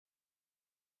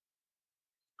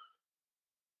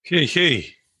Hej,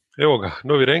 hej, evo ga,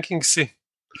 novi rankingsi.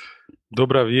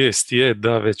 Dobra vijest je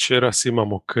da večeras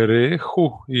imamo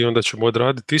Krehu i onda ćemo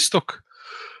odraditi istok,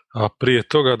 a prije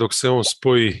toga dok se on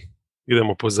spoji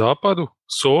idemo po zapadu,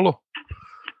 solo.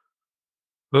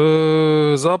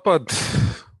 Zapad,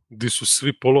 di su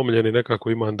svi polomljeni, nekako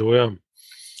imam dojam.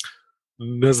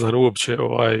 Ne znam uopće,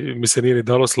 mi se nije ni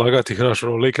dalo slagati, znaš,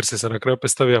 Lakers se na kraju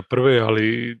predstavlja prve,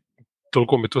 ali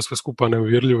toliko mi to sve skupa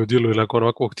neuvjerljivo djeluje nakon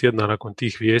ovakvog tjedna, nakon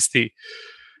tih vijesti,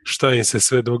 šta im se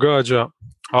sve događa,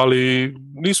 ali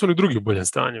nisu ni drugi u boljem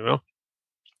stanju, jel?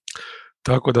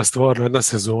 Tako da stvarno jedna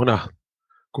sezona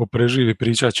ko preživi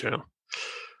pričat će. Jel?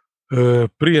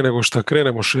 Prije nego što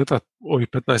krenemo šetati ovih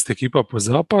 15 ekipa po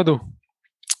zapadu,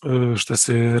 što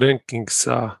se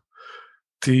rankingsa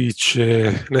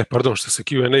tiče, što se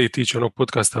Q&A tiče onog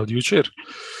podcasta od jučer,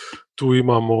 tu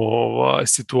imamo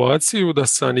situaciju da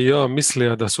sam i ja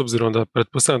mislio da s obzirom da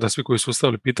pretpostavljam da svi koji su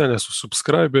ostavili pitanja su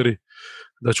subscriberi,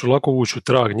 da ću lako ući u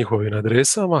trag njihovim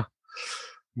adresama,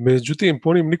 međutim po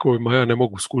onim nikovima ja ne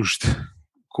mogu skužiti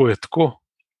ko je tko.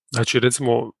 Znači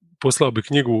recimo poslao bi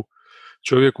knjigu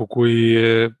čovjeku koji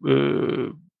je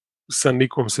sa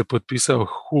nikom se potpisao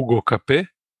Hugo Capet.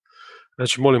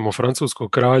 Znači molimo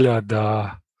francuskog kralja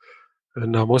da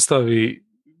nam ostavi,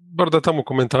 bar da tamo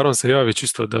komentarom se javi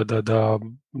čisto da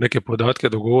neke podatke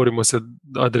dogovorimo se,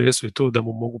 adresu i to da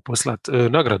mu mogu poslati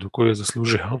nagradu koju je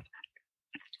zaslužio.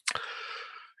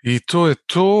 I to je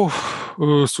to,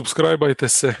 subscribeajte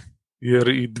se jer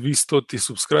i 200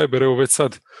 subscriber, evo već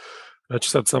sad, znači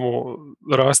sad samo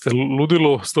raste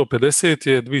ludilo, 150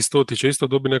 je, 200 će isto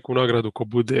dobiti neku nagradu ko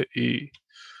bude i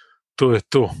to je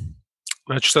to.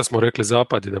 Znači šta smo rekli,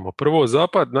 zapad idemo. Prvo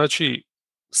zapad, znači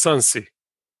Sansi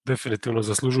definitivno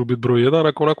zaslužuju biti broj 1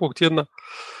 nakon onakvog tjedna,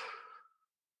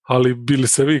 ali bili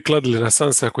se vi kladili na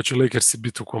Sanse ako će Lakersi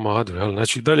biti u komadu. Jel?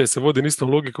 Znači dalje se vodi istom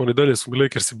logikom i dalje su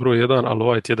Lakersi broj 1, ali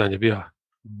ovaj tjedan je bio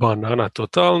banana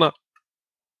totalna.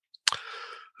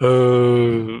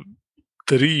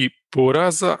 3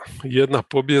 poraza, 1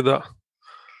 pobjeda.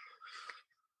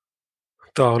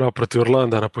 Ta ona protiv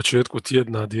Orlanda na početku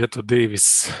tjedna gdje eto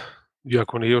Davis,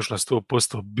 iako nije još na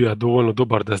 100%, bio dovoljno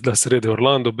dobar da srede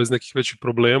Orlando bez nekih većih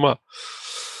problema.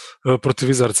 Protiv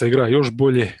Wizardsa igra još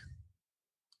bolje,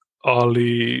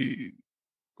 ali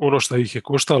ono što ih je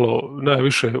koštalo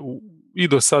najviše i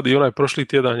do sad i onaj prošli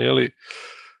tjedan, jeli,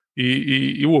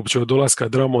 i uopće od dolaska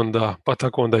Drummonda, pa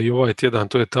tako onda i ovaj tjedan,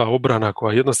 to je ta obrana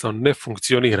koja jednostavno ne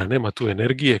funkcionira, nema tu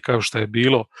energije kao što je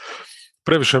bilo.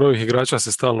 Previše novih igrača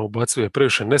se stalno ubacuje,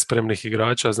 previše nespremnih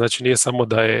igrača, znači nije samo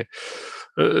da je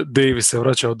Davis se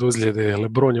vraća od ozljede,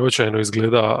 LeBron je očajno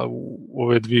izgleda u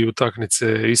ove dvije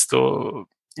utakmice isto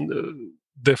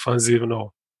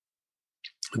defanzivno.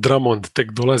 Drummond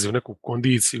tek dolazi u neku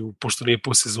kondiciju, pošto nije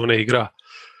po sezone igra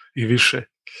i više.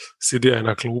 Sidija je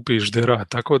na klupi i ždera,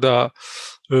 tako da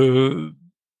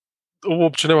ovo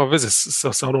uopće nema veze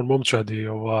sa onom momčadi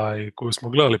koju smo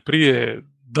gledali prije.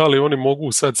 Da li oni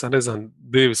mogu sad sa, ne znam,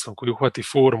 Davisom koji uhvati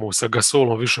formu, sa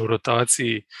Gasolom više u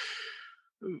rotaciji,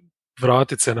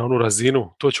 vratiti se na onu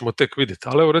razinu, to ćemo tek vidjeti.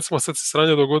 Ali evo recimo sad se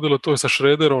sranje dogodilo, to je sa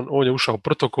Schroederom, on je ušao u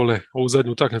protokole, ovu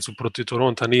zadnju utakmicu protiv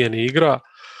Toronta nije ni igra,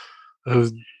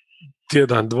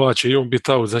 tjedan, dva će i on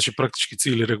biti out, znači praktički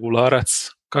cijeli regularac.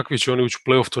 Kakvi će oni ući u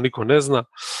playoff, to niko ne zna.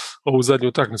 Ovu zadnju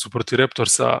utakmicu protiv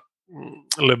Raptorsa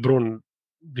LeBron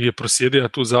je prosjedio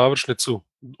tu završnicu,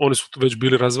 oni su već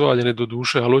bili razvaljeni do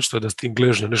duše, ali očito je da s tim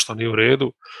gležnjom nešto nije u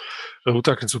redu.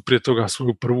 Utakmicu prije toga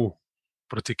svoju prvu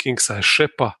protiv Kingsa je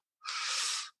šepa,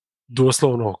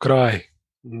 doslovno kraj,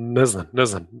 ne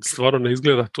znam, stvarno ne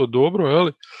izgleda to dobro,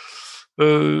 ali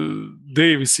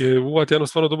Davis je uvatio jednu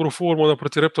stvarno dobru formu, onda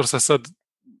protiv Raptorsa sad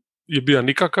je bio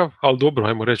nikakav, ali dobro,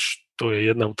 ajmo reći, to je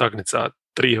jedna utakmica,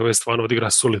 3 ove stvarno odigra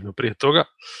solidno prije toga,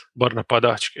 bar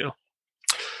napadački. Jel?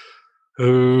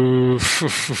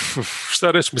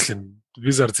 Šta reći, mislim,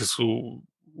 Wizardsi su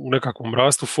u nekakvom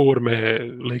rastu forme,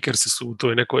 Lakersi su u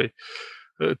toj nekoj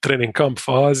trening kamp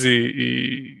fazi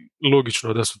i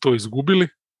logično da su to izgubili.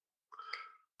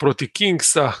 Protiv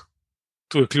Kingsa,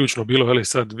 tu je ključno bilo, ali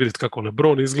sad vidjeti kako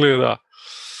LeBron izgleda,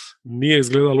 nije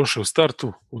izgledalo loše u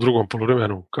startu, u drugom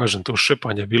poluvremenu, kažem, to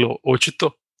šepanje je bilo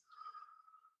očito.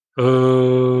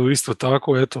 Isto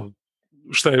tako, eto,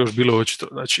 šta je još bilo očito,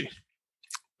 znači,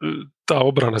 ta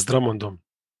obrana s Drummondom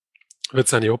već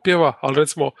sam je opjeva, ali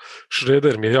recimo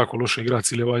Schroeder mi je jako loše igra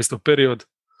cijeli ovaj isto period,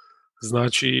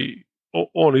 znači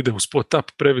on ide u spot up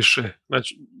previše,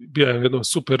 znači bio je u jednom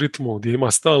super ritmu gdje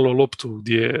ima stalno loptu,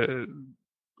 gdje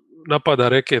napada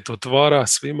reket, otvara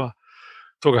svima,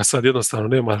 toga sad jednostavno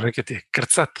nema, reket je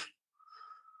krcat,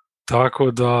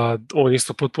 tako da on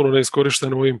isto potpuno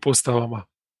neiskorišten u ovim postavama.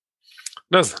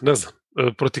 Ne znam,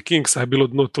 Proti Kingsa je bilo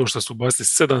dno to što su bacili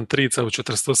 7 trica u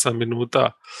 48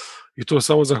 minuta i to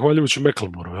samo zahvaljujući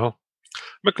McLemoru. Jel?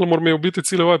 McLemore mi je u biti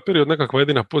cijeli ovaj period nekakva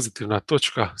jedina pozitivna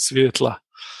točka svjetla.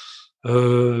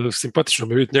 Simpatično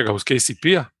mi je vidjeti njega uz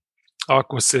KCP-a.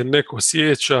 Ako se neko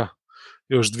sjeća,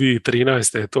 još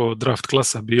 2013. je to draft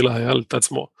klasa bila, jel? Tad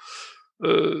smo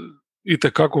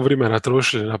itekako vremena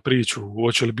trošili na priču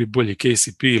hoće li biti bolji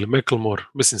KCP ili McLemore.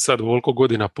 Mislim sad ovoliko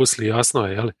godina poslije jasno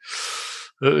je, jel?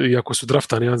 Iako su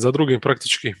draftani jedan za drugim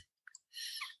praktički.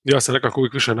 Ja se nekako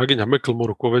uvijek više naginjam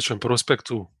McLemore ko većem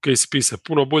prospektu. KCP se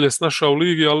puno bolje snašao u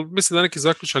ligi, ali mislim da neki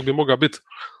zaključak bi mogao biti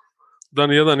da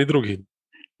ni jedan ni drugi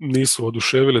nisu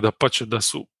oduševili, da pače da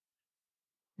su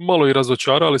malo i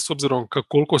razočarali s obzirom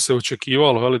koliko se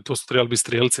očekivalo, ali to su trebali biti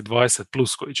strijelci 20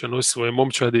 plus koji će nositi svoje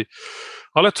momčadi.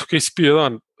 Ali eto, KCP je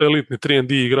jedan elitni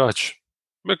 3&D igrač.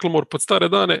 McLemore pod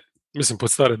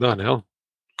stare dane, jel?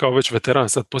 Kao već veteran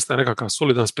sad postaje nekakav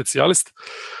solidan specijalist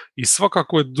i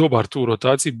svakako je dobar tu u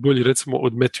rotaciji, bolji recimo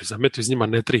od Matthewsa. Matthews njima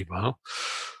ne triba. Jel?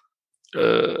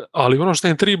 Ali ono što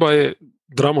im triba je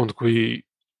Drummond koji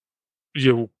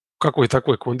je u kakvoj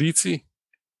takvoj kondiciji,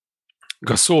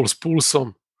 Gasol s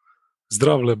pulsom,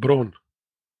 zdrav LeBron,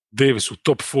 Davis u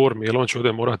top formi, jer on će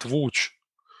ovdje morat vući.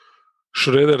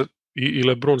 Schroeder i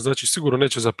LeBron znači sigurno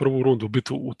neće za prvu rundu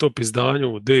biti u top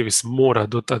izdanju, Davis mora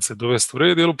dotad se dovesti u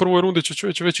red, jer u prvoj rundi će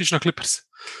čovjek već ići na Clippers.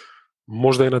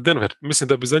 Možda i na Denver. Mislim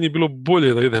da bi za njih bilo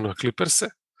bolje da ide na Clippers,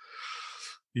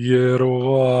 jer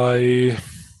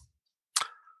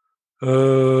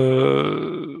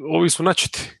ovi su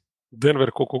načeti.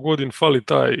 Denver koliko godin fali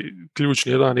taj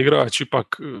ključni jedan igrač,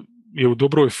 ipak je u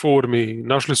dobroj formi,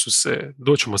 našli su se,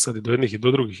 doćemo sad i do jednih i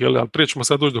do drugih, ali prije ćemo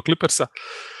sad doći do Clippersa,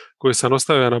 koji se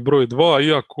ostavlja na broj 2,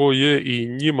 iako je i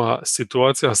njima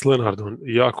situacija s Leonardom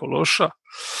jako loša.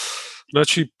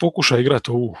 Znači, pokuša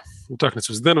igrati ovu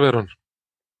utakmicu s Denverom,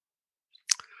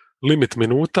 limit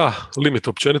minuta, limit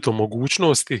općenito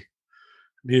mogućnosti,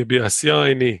 nije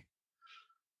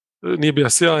bio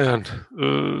sjajan,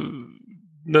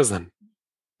 ne znam,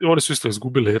 oni su isto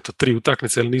izgubili 3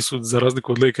 utakmice, ali nisu za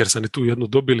razliku od Lakersa ni tu jednu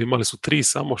dobili, imali su 3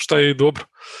 samo, šta je i dobro,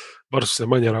 bar su se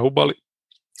manje raubali.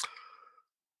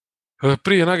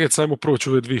 Prije Nuggets, ajmo proći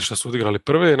ove dvije što su odigrali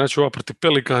prve, znači ova protiv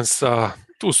Pelicansa,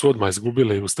 tu su odmah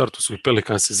izgubili, u startu su i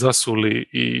Pelicansi zasuli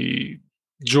i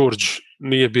George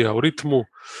nije bio u ritmu,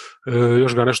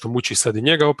 još ga nešto muči sad i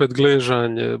njega opet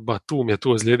gležanj, Batum je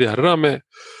tu ozlijedio rame,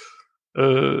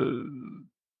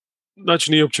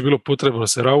 znači nije uopće bilo potrebno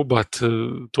se raubat,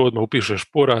 to odmah upišeš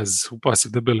poraz, upasi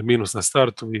debeli minus na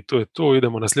startu i to je to,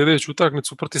 idemo na sljedeću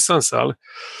utakmicu protiv Sansa, ali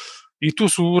i tu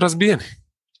su razbijeni.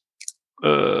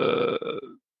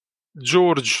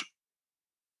 George,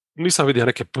 nisam vidio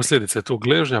neke posljedice tog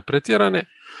gležnja pretjerane,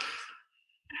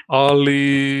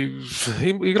 ali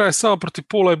igra je samo protiv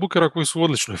Paula i Bookera koji su u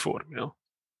odličnoj formi, jel?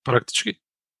 Praktički.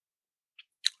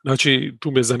 Znači,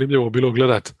 tu mi je zanimljivo bilo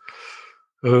gledat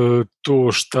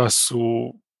to šta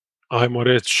su, ajmo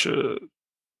reći,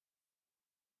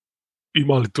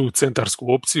 imali tu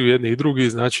centarsku opciju jedni i drugi,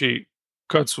 znači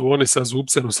kad su oni sa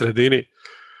zubcem u sredini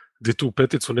gdje tu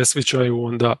peticu ne svičaju,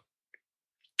 onda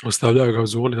ostavljaju ga u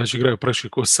zoni, znači igraju praktički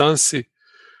ko Sansi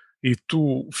i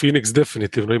tu Phoenix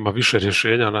definitivno ima više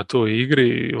rješenja na toj igri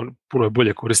i on puno je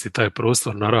bolje koristi taj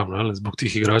prostor, naravno, ali zbog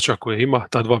tih igrača koje ima,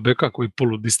 ta dva beka koji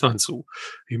polu distancu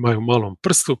imaju u malom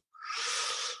prstu.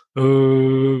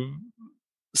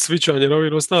 Svičanje na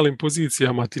ovim ostalim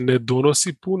pozicijama ti ne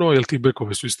donosi puno, jer ti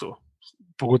bekovi su isto,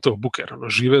 pogotovo Booker,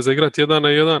 žive za igrati 1 na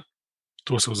 1,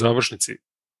 to se u završnici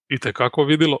itekako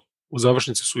vidilo. U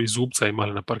završnici su i Zubca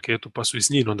imali na parketu, pa su i s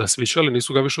njim onda svičali,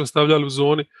 nisu ga više ostavljali u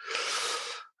zoni.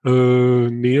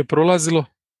 Nije prolazilo.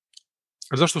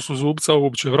 Zašto su Zubca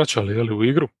uopće vraćali u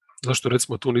igru? Zašto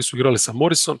recimo tu nisu igrali sa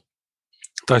Morrison,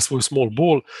 taj svoj small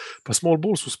ball, pa small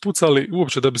ball su spucali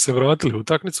uopće da bi se vratili u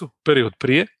utakmicu period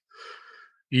prije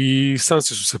i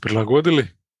Sansi su se prilagodili,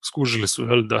 skužili su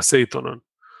da s Aytonom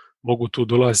mogu tu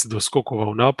dolaziti do skokova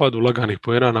u napadu, laganih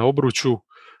poena na obruču,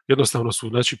 jednostavno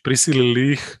su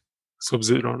prisilili ih, s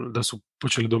obzirom da su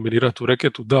počeli dominirati u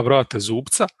reketu, da vrate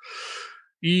Zubca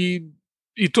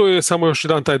i to je samo još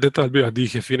jedan taj detalj bio gdje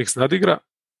ih je Phoenix nadigra.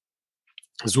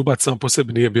 Zubac sam po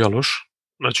sebi nije bio loš,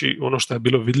 znači ono što je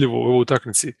bilo vidljivo u ovoj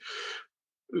utakmici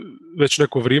već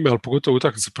neko vrijeme, ali pogotovo u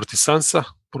utakmici protiv Sansa,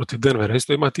 protiv Denvera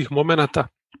isto ima tih momenata,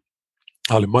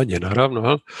 ali manje naravno,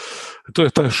 jel? To je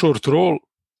taj short roll,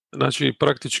 znači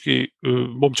praktički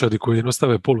momčadi koji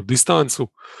ostave polu distancu,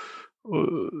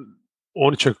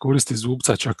 oni će koristiti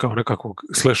Zubca čak kao nekakvog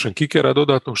slash and kickera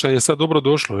dodatnog, što je sad dobro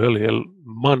došlo, jer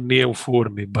Man nije u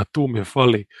formi, Batum je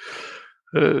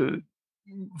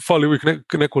fali uvijek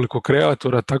nekoliko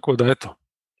kreatora, tako da eto,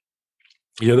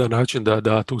 jedan način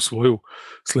da tu svoju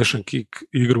slash and kick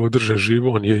igru održe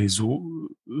živo, on je i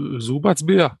Zubac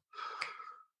bija.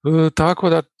 Tako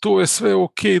da to je sve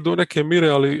ok do neke mire,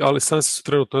 ali Sansi su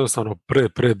trenutno jednostavno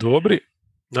pre dobri.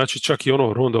 Znači čak i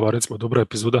ono Rondova, recimo dobra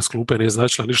epizoda s klupe nije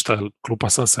značila ništa, jer klupa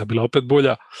Sansa je bila opet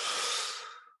bolja.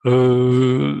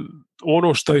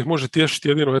 Ono što ih može tješiti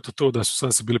jedino eto to da su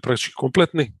Sansi bili praktički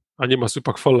kompletni, a njima su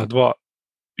ipak falila dva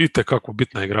itekako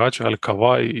bitna igrača, ali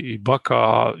Kawhi i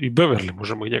Baka i Beverly,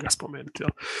 možemo i njega spomenuti.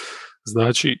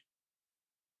 Znači,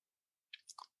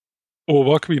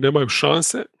 ovakvi nemaju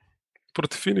šanse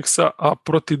protiv Phoenixa, a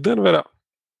protiv Denvera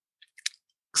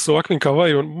s ovakvim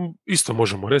Kawhi isto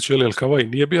možemo reći, jer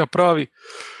Kawhi nije bio pravi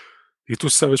i tu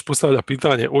se sad već postavlja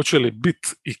pitanje hoće li biti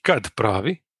i kad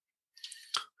pravi.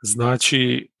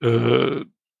 Znači,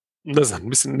 ne znam,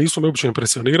 mislim, nisu me uopće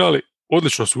impresionirali,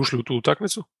 odlično su ušli u tu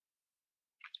utakmicu.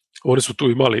 Oni su tu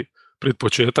imali pred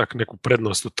početak neku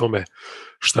prednost u tome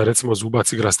šta recimo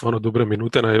Zubac igra stvarno dobre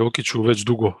minute na Jokiću već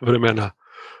dugo vremena,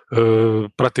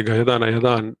 prati ga 1 na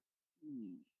 1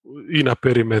 i na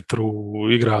perimetru,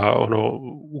 igra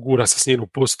ugura se s njim u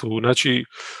postu, znači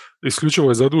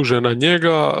isključivo je zadužen na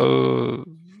njega,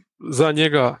 za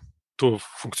njega to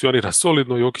funkcionira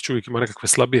solidno, Jokić uvijek ima nekakve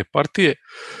slabije partije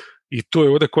i to je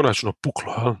ovdje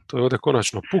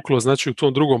konačno puklo, znači u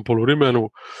tom drugom poluvrimenu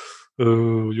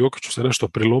Jokiću se nešto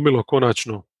prilomilo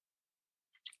konačno,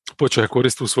 počeo je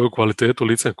koristiti u svoju kvalitetu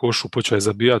licem košu, počeo je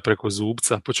zabijati preko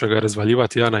Zubca, počeo ga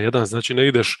razvaljivati 1 na 1, znači ne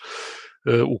ideš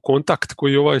u kontakt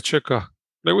koji ovaj čeka,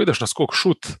 nego ideš na skok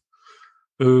šut,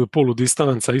 polu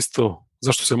distanca isto,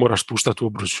 zašto se moraš puštati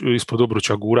ispod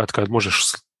obruča gurat kad možeš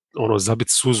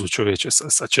zabiti suzu čovječe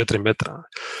sa 4 metra.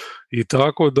 I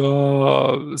tako da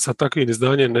sa takvim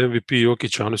izdanjem MVP i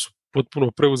Jokića oni su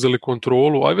potpuno preuzeli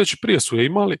kontrolu, a već i prije su je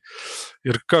imali,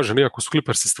 jer kažem, iako su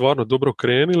Clippersi stvarno dobro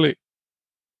krenili,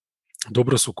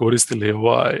 dobro su koristili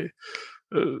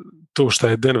to što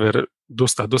je Denver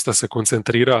dosta se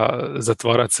koncentrira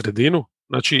zatvarati sredinu,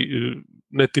 znači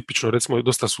netipično, recimo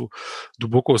dosta su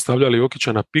duboko ostavljali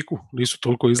Jokića na piku, nisu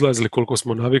toliko izlazili koliko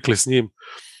smo navikli s njim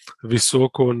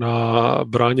visoko na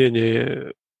branjenje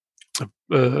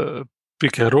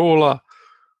pick and rolla,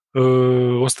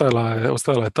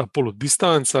 ostajala je ta polu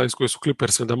distanca iz koje su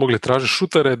Clippersi onda mogli tražiti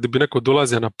šutere da bi neko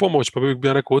dolazio na pomoć pa bi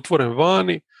bio neko otvoren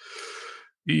vani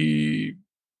i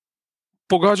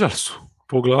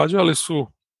pogađali su,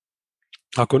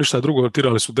 ako ništa drugo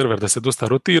rotirali su Denver da se dosta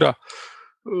rotira,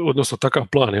 odnosno takav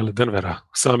plan Denvera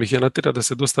samih je natjera da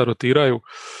se dosta rotiraju,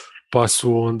 pa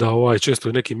su onda često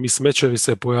i neki mismečevi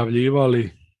se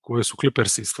pojavljivali koje su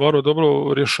Clippersi stvarno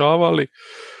dobro rješavali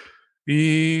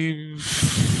i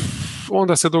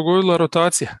onda se dogodila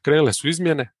rotacija, krenule su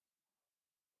izmjene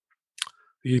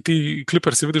i ti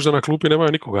Clippersi vidiš da na klupi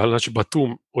nemaju nikoga, znači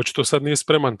Batum očito sad nije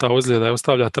spreman, ta ozljeda je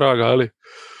ostavlja traga, ali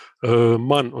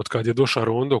Man od kad je došao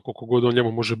Rondo, koliko god on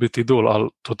njemu može biti idol, ali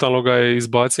totalno ga je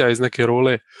izbacija iz neke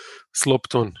role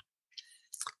Slopton.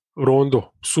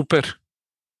 Rondo, super,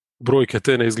 brojke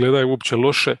te ne izgledaju uopće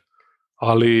loše,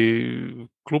 ali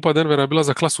klupa Denvera je bila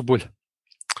za klasu bolje.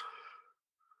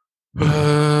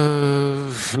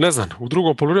 Ne znam, u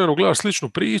drugom poluvremenu gledaš sličnu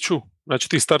priču, znači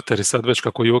ti starteri sad već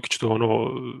kako Jokić to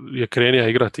je krenija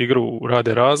igrati igru,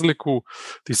 rade razliku,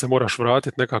 ti se moraš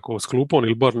vratiti nekako s klupom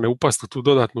ili bar ne upasti u tu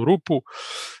dodatnu rupu.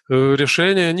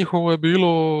 Rješenje njihovo je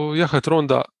bilo jahat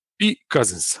Ronda i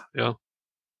Cousinsa. Ja?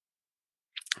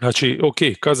 Znači, ok,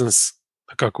 Cousins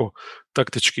nekako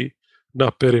taktički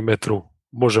na perimetru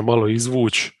može malo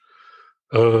izvući,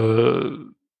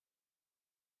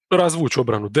 razvući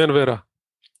obranu Denvera,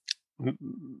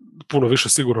 puno više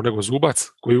sigurno nego Zubac,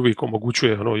 koji uvijek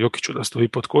omogućuje Jokiću da stoji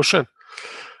pod košem,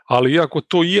 ali iako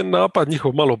to je napad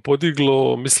njihov malo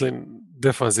podiglo, mislim,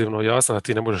 defanzivno jasno da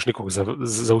ti ne možeš nikog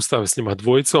zaustaviti s njima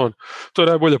dvojicom, to je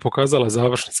najbolje pokazala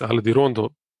završnica, ali Di Rondo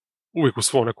uvijek u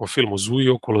svom nekom filmu zuji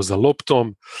okolo za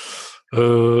loptom,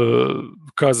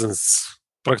 Cousins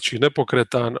praktički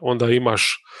nepokretan, onda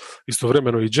imaš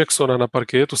istovremeno i Jacksona na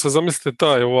parketu, sad zamislite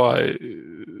taj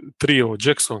trio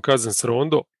Jackson, Cousins,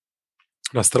 Rondo,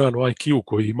 na stranu IQ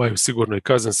koji imaju sigurno i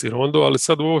Cousins i Rondo, ali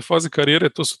sad u ovoj fazi karijere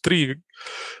to su tri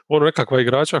nekakva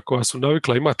igrača koja su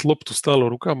navikla imati loptu stalno u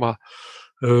rukama,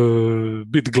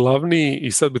 biti glavni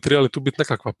i sad bi trebali tu biti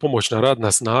nekakva pomoćna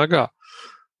radna snaga.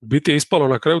 Biti je ispalo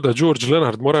na kraju da George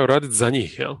Leonard moraju raditi za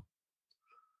njih, jel?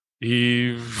 I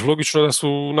logično da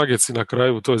su Nuggetsi na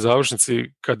kraju u toj završnici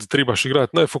kad trebaš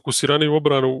igrati najfokusiraniji u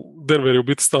obranu, Denver je u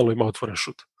biti stalno ima otvoren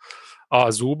šut.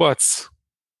 A Zubac,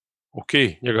 ok,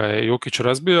 njega je Jokić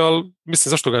razbio, ali mislim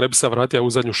zašto ga ne bi sad vratio u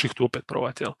zadnju šihtu opet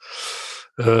provati, jel?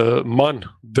 Man,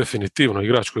 definitivno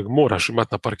igrač kojeg moraš imati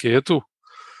na parketu,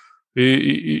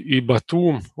 I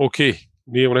Batum, ok,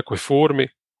 nije u nekoj formi,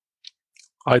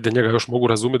 ajde, njega još mogu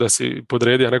razumjeti da si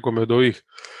podredio nekome od ovih.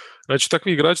 Znači,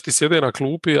 takvi igrači ti sjede na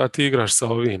klupi, a ti igraš sa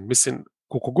ovim. Mislim,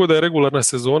 koliko god da je regularna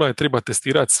sezona i treba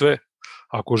testirati sve,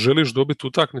 ako želiš dobiti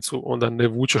utakmicu, onda ne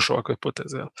vučeš ovakve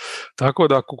poteze. Tako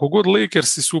da, koliko god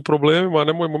Lakersi su u problemima,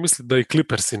 nemojmo misliti da i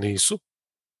Clippersi nisu.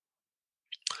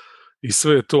 I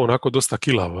sve je to onako dosta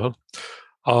kilavo.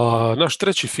 A naš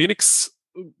treći Phoenix,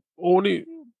 oni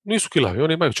nisu kilavi,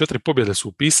 oni imaju 4 pobjede su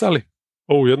upisali,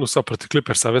 ovu jednu sad protiv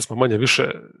Clippersa već smo manje više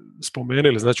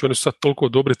spomenuli, znači oni su sad toliko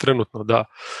dobri trenutno da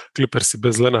Clippersi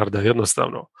bez Lenarda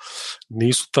jednostavno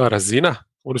nisu ta razina,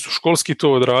 oni su školski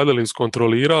to odradili,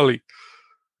 iskontrolirali,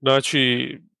 znači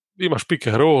imaš pick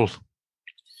and roll,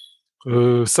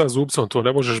 sa zubcom to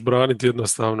ne možeš braniti,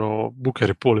 jednostavno Booker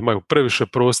i Paul imaju previše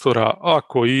prostora,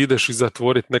 ako ideš i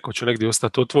zatvoriti, neko će negdje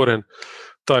ostati otvoren,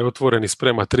 taj otvoreni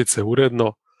sprema trice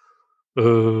uredno,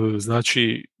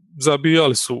 znači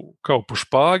zabijali su kao po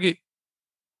špagi.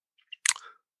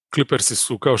 Clippersi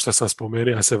su, kao što sam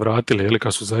spomenuo, se vratili, ili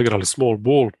kad su zaigrali small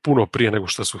ball puno prije nego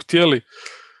što su htjeli.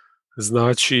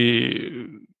 Znači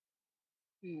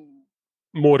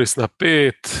Morris na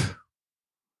 5,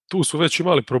 tu su već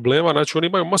imali problema, znači oni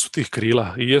imaju masu tih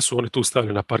krila i jesu oni tu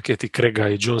stavili na parket i Craiga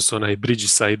i Johnsona i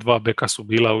Bridgesa i 2 beka su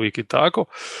bila uvijek i tako,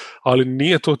 ali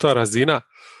nije to ta razina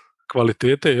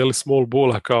kvalitete small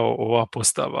balla kao ova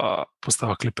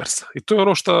postava Clippersa. I to je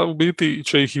ono što u biti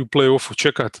će ih i u play-offu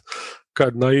čekat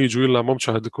kad naiđu ili na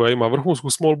momčad koja ima vrhunsku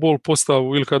small ball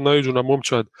postavu ili kad naiđu na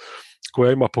momčad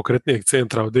koja ima pokretnijeg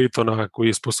centra od Daytona koji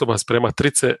je sposoban spremati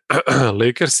trice,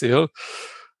 Lakersi, jel?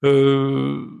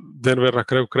 Denver na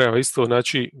kraju krajeva isto,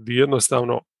 znači gdje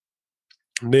jednostavno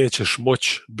nećeš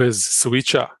moći bez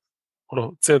switcha,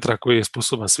 ono centra koji je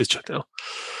sposoban switchati, jel?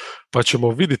 Pa ćemo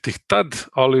vidjeti ih tad,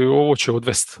 ali ovo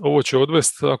će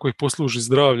odvest ako ih posluži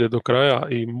zdravlje do kraja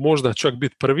i možda čak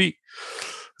biti prvi,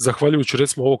 zahvaljujući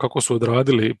recimo ovo kako su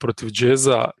odradili protiv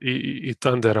Jazza i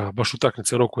Thundera, baš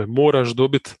utakmice ono koje moraš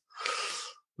dobiti,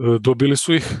 dobili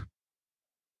su ih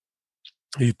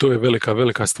i to je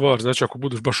velika stvar, znači ako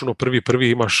budeš baš ono prvi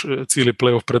imaš cijeli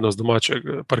playoff prednost domaćeg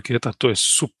parketa, to je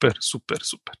super.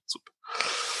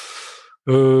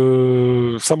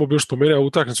 Samo bi još spomenuo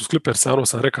utakmicu s Clippersa, ono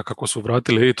sam rekao kako su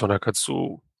vratili Aytona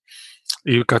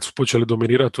kad su počeli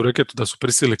dominirati u reketu, da su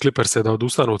prisilili Clipperse da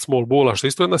odustanu od small balla, što je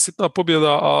isto jedna sitna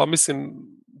pobjeda, a mislim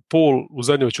Paul u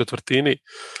zadnjoj četvrtini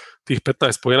tih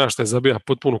 15 poena što je zabija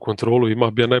potpunu kontrolu,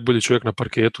 ima bio najbolji čovjek na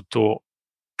parketu, to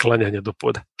klanjanje do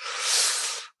poda.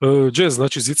 Jazz,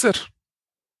 znači zicer.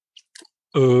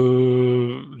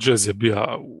 Jazz je bio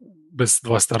bez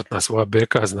 2 startna svoja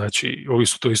beka, znači ovi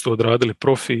su to isto odradili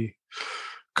profi,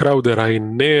 Crowdera i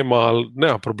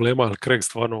nema problema, ali Craig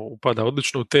stvarno upada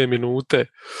odlično u te minute.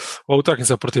 Ova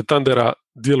utakmica protiv Thundera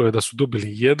djeluje da su dobili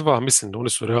jedva, mislim da oni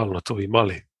su realno to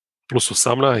imali plus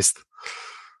 18,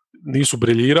 nisu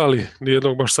briljirali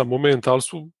nijednog baš sam momenta, ali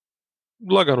su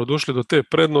lagano došli do te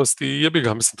prednosti i jebi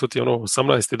ga, mislim to ti je ono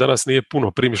 18 i danas nije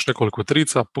puno, primiš nekoliko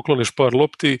trica, pokloniš par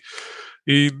lopti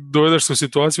i dovedeš se u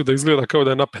situaciju da izgleda kao da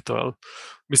je napeto. Ali,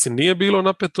 mislim, nije bilo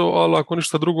napeto, ali ako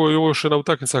ništa drugo je ovo još jedna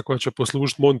utakmica koja će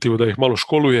poslužiti Montiju da ih malo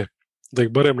školuje, da ih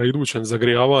barem na idućem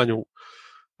zagrijavanju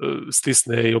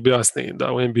stisne i objasni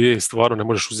da u NBA stvarno ne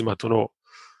možeš uzimati ono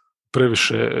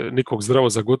previše nikog zdravo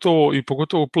za gotovo i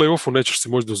pogotovo u play-offu nećeš si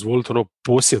moći dozvoliti ono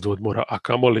posjed odmora, a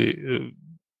kamoli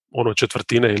ono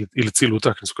četvrtine ili cijelu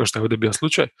utakmicu kao što je ovdje bio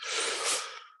slučaj.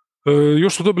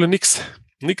 Još su dobili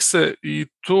Knickse i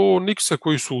to Knickse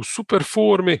koji su u super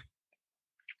formi,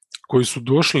 koji su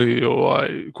došli,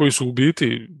 koji su u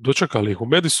biti dočekali ih u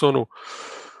Madisonu.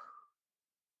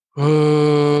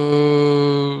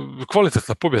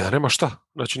 Kvalitetna pobjeda, nema šta.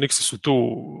 Znači Knicksi su tu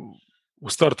u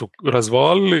startu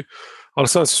razvalili, ali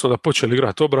sam su onda počeli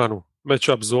igrati obranu,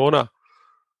 match-up zona,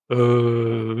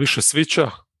 više switcha.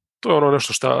 To je ono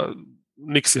nešto što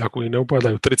Knicksi ako i ne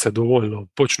upadaju trice dovoljno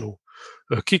počnu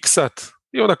kiksat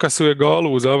i onda kad se u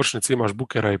egalu u završnici imaš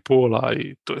Bookera i Paula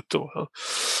i to je to.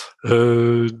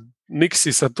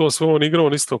 Knicksi sa tom svojom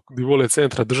igrom isto gdje vole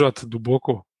centra držati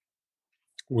duboko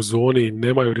u zoni,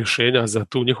 nemaju rješenja za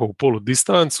tu njihovu polu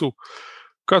distancu.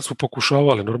 Kad su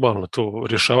pokušavali normalno to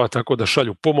rješavati tako da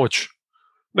šalju pomoć,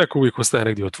 neko uvijek ostaje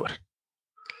negdje otvoren.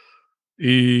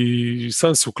 I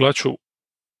sam se uklaču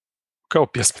kao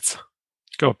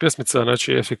pjesmica,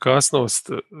 znači efikasnost,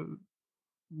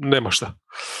 nema šta.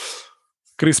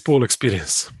 Chris Paul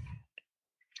experience.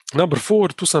 Number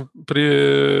 4, tu sam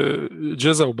prije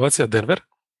Jazza ubacio Denver,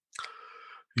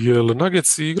 jer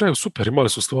Nuggetsi igraju super, imali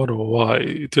su stvarno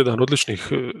tjedan odličnih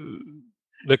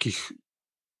nekih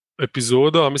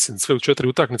epizoda, mislim sve u 4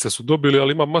 utakmice su dobili,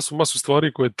 ali ima masu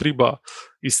stvari koje treba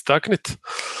istakniti.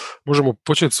 Možemo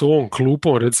početi s ovom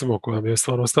klupom, recimo, koja mi je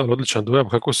stvarno ostavila odličan dojam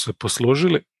kako su se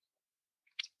posložili.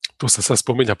 To se sad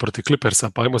spominja protiv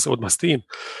Clippersa, pa ajmo se odmah s tim.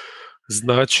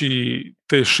 Znači,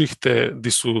 te šihte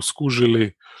di su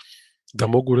skužili da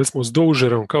mogu, recimo, s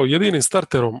Dozigerom kao jedinim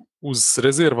starterom uz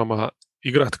rezervama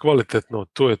igrati kvalitetno,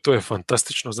 to je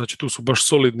fantastično. Znači, tu su baš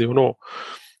solidni,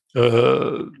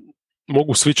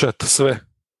 mogu svičati sve.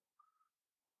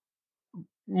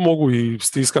 Mogu i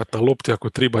stiskati na lopti ako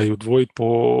treba i udvojiti po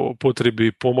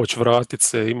potrebi, pomoć vratiti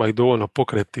se, ima ih dovoljno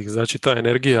pokretnih. Znači, ta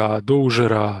energija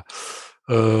Dozigera,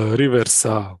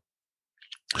 Riversa,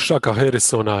 Shaka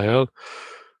Harrisona, jel?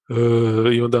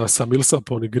 I onda sa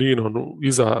Millsapom i Greenom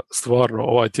iza, stvarno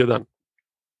ovaj tjedan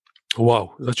wow,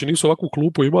 znači nisu ovakvu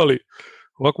klupu imali,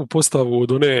 ovakvu postavu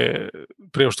od one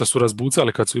prije što su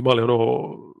razbucali kad su imali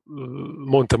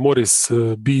Monte Morris,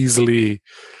 Beasley,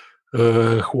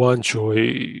 Juancho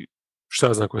i šta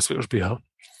ja znam koje sve još bija.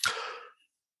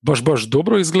 Baš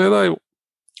dobro izgledaju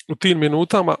u tim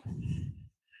minutama.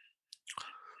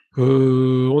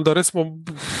 Onda recimo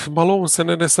malo on se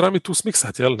ne srami tu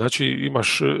smiksati, jel? Znači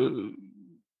imaš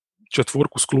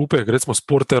četvorku s klupe, recimo s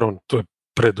Porterom, to je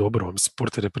predobro, mislim,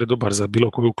 Porter je predobar za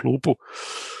bilo koju klupu,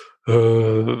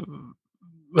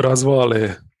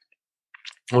 razvale,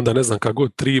 onda ne znam kako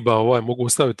god triba, mogu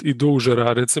ostaviti i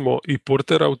Dozigera, recimo i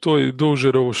Portera u toj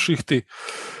Dozigerovoj šihti,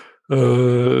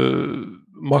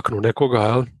 maknu nekoga,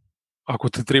 jel? Ako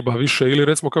ti treba više, ili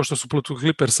recimo kao što su protiv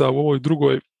Clippersa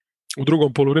u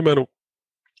drugom poluvremenu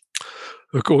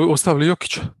ostavili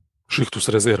Jokića šihtu s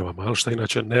rezervama, jel? Šta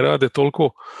inače ne rade toliko,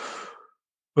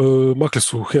 makli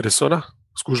su Harrisona,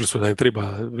 skužili su da im treba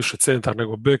više centar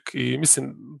nego bek i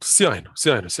mislim, sjajno.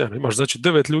 Imaš znači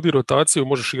 9 ljudi rotaciju,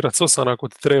 možeš igrati s 8 ako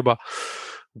ti treba,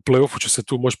 u play-offu će se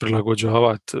tu moći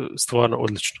prilagođavati, stvarno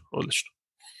odlično.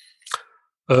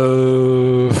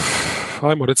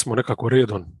 Ajmo recimo nekako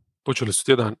redom, počeli su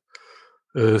tjedan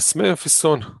s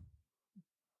Memphisom,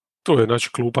 to je znači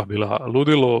klupa bila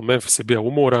ludilo, Memphis je bio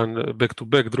umoran, back to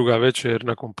back, druga večer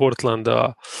nakon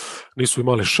Portlanda, nisu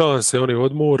imali šanse, oni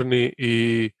odmorni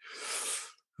i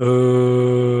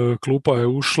klupa je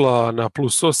ušla na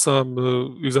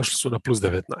 +8, izašli su na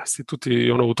 +19 i tu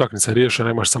ti utakmica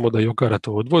riješena, imaš samo da Jokara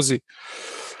to odvozi.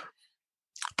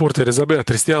 Porter je zabija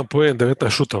 31 poen, 19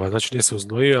 šutova, znači nije se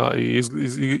uznojio i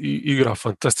igra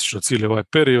fantastično cijeli ovaj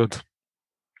period.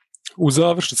 U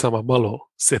završnicama malo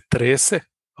se trese,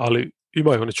 ali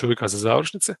imaju oni čovjeka za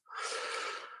završnice.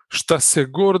 Šta se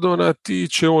Gordona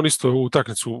tiče, on isto u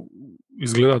utakmicu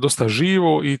izgleda dosta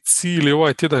živo i cijeli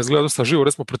ovaj tjedan izgleda dosta živo,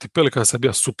 recimo protiv Pelicansa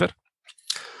bio super.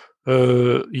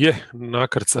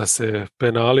 Nakrca se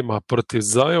penalima protiv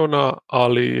Ziona,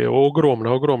 ali je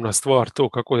ogromna stvar to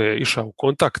kako je išao u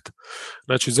kontakt.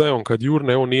 Znači Zion kad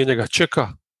jurne, on nije njega čeka,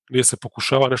 nije se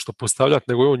pokušava nešto postavljati,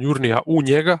 nego je on jurnija u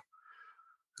njega.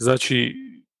 Znači,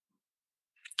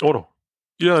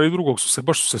 jedan i drugog su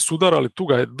se sudarali, tu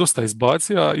ga je dosta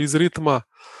izbacija iz ritma,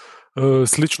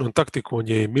 sličnom taktikom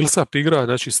je i Millsap igra,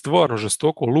 znači stvarno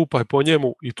žestoko, lupaj po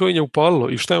njemu i to je nje upalilo.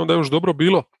 I šta je onda još dobro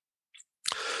bilo?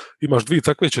 Imaš dvije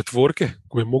takve četvorke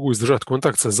koje mogu izdržati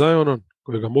kontakt sa Zionom,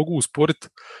 koje ga mogu usporiti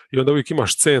i onda uvijek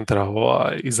imaš centra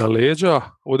iza leđa,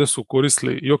 ovdje su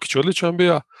koristili, Jokić odličan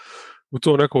bija, u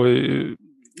to nekoj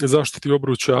zaštiti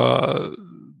obruča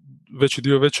veći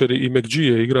dio večeri i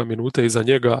McGee igra minute iza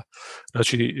njega,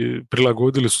 znači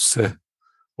prilagodili su se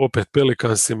opet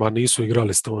Pelicansima, nisu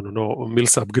igrali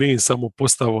Millsap Green samo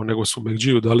postavu, nego su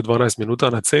McGee dali 12 minuta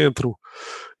na centru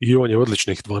i on je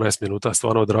odličnih 12 minuta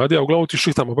stvarno odradio, a uglavnom ti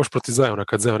šihtamo baš protiv Ziona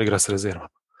kad Zion igra s rezervama.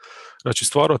 Znači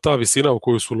stvarno ta visina u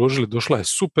koju su uložili došla je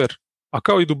super, a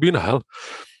kao i dubina, jel?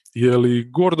 Je li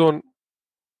Gordon,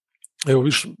 evo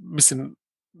mislim,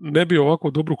 ne bi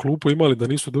ovako dobru klupu imali da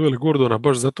nisu doveli Gordona,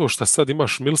 baš zato što sad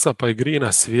imaš Millsapa i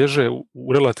Greena svježe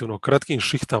u relativno kratkim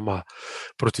šihtama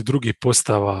protiv drugih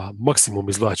postava, maksimum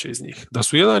izvlače iz njih. Da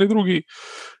su jedan i drugi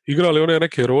igrali one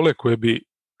neke role koje bi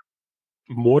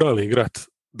morali igrati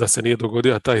da se nije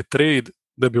dogodio taj trade,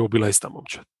 da bi ovo bila ista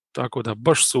momčad. Tako da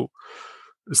baš su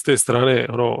s te strane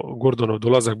Gordonov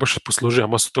dolazak baš je posložio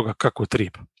masu toga kako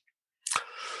treba.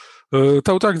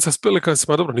 Ta utakmica s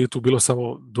Pelicansima, dobro, nije tu bilo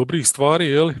samo dobrih stvari,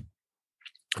 jeli?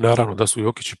 Naravno da su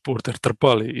Jokić i Porter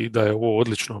trpali i da je ovo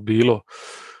odlično bilo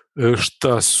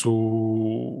šta su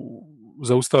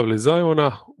zaustavili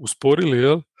Ziona, usporili,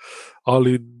 jel?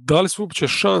 Ali dali su uopće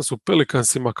šansu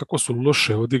Pelicansima kako su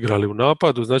loše odigrali u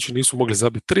napadu, znači nisu mogli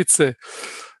zabiti trice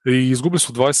i izgubili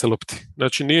su 20 lopti.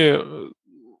 Znači nije,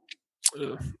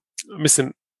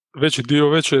 mislim, veći dio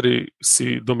večeri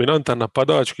si dominantan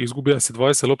napadački, izgubija si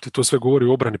 20 lopti, to sve govori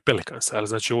o obrani Pelicansa, ali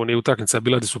znači ovo nije utakmica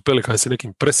bila gdje su Pelicansi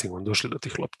nekim pressingom došli do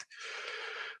tih lopti.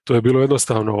 To je bilo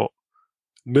jednostavno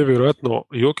nevjerojatno.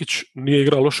 Jokić nije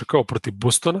igrao loše kao protiv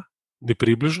Bostona, ni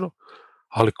približno,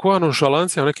 ali koja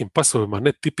nonšalancija u nekim pasovima,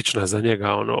 netipična za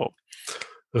njega,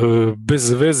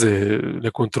 bez veze,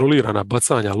 nekontrolirana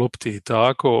bacanja lopti i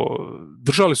tako.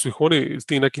 Držali su ih oni s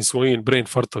tim nekim svojim brain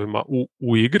fartovima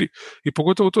u igri i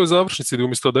pogotovo u toj završnici gdje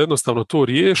umjesto da jednostavno to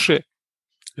riješe,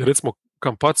 recimo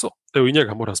Campazzo, evo i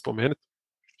njega moram spomenuti,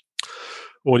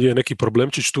 on je neki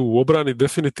problemčić tu u obrani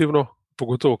definitivno,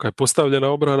 pogotovo kad je postavljena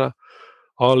obrana,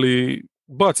 ali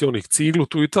baci onih ciglu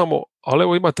tu i tamo, ali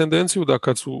evo ima tendenciju da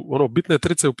kad su bitne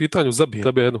trice u pitanju zabija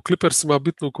jednu Clippersima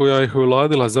bitnu koja ih je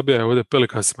vladila, zabija je ovdje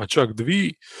Pelicansima čak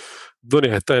 2,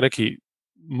 donija je taj neki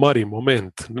mari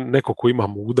moment, neko ko ima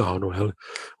muda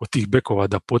od tih bekova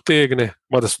da potegne,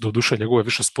 mada su do duše njegove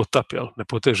više spot up, ne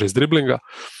poteže iz driblinga,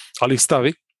 ali ih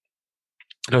stavi.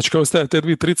 Znači kao staje te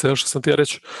 2 trice, što sam ti ja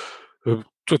reći,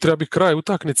 to treba biti kraj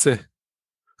utakmice.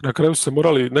 Na kraju su se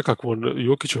morali nekakvom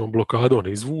Jokićevom blokadom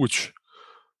izvući,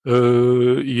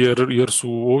 jer su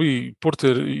ovi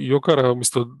Porter i Jokara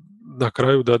umjesto na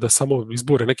kraju da samo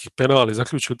izbore nekih penala i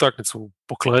zaključi utakmicu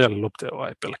poklanjali lopte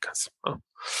Pelicans.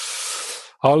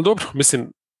 Ali dobro,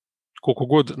 mislim, koliko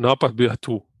god napad bio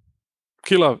tu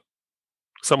kilav,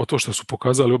 samo to što su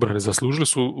pokazali obrane zaslužili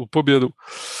su pobjedu.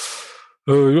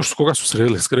 Još su koga su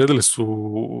sredili? Sredili su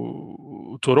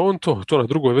Toronto, to na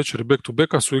drugoj večeri back to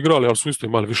backa su igrali, ali su isto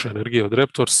imali više energije od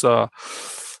Raptorsa.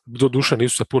 Do duše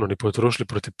nisu se puno ni potrošili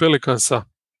protiv Pelicansa.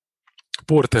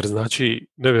 Porter, znači,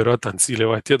 nevjerojatan cilj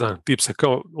ovaj tjedan, tip se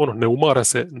kao, ne umara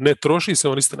se, ne troši se,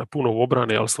 on istina puno u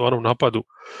obrani, ali stvarno u napadu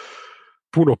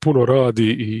puno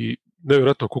radi i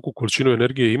nevjerojatno koliko količinu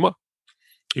energije ima.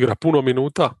 Igra puno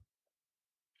minuta.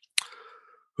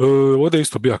 Ovdje je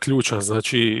isto bio ključan,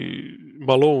 znači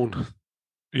Malone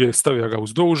je stavio ga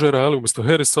uz Doziera, ali umjesto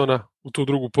Harrisona u tu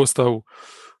drugu postavu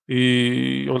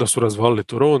i onda su razvalili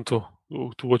Toronto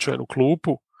u tu očajnu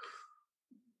klupu.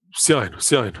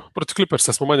 Sjajno. Protiv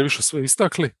Clippersa smo manje više sve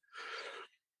istakli.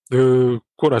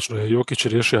 Konačno je Jokić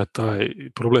riješio taj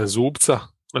problem zubca,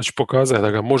 znači pokazao je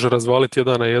da ga može razvaliti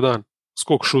 1 na 1,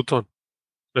 skok šuton,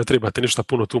 ne trebate ništa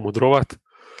puno tu mudrovat.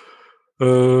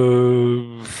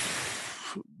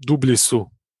 Dublji su,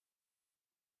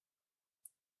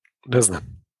 ne znam,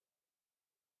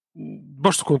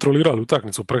 baš su kontrolirali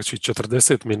utakmicu praktički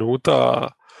 40 minuta.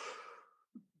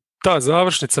 Ta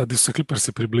završnica gdje su se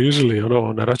Clippersi približili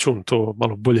na račun to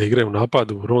malo bolje igre u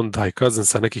napadu, Ronda i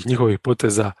Cousinsa, nekih njihovih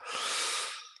poteza,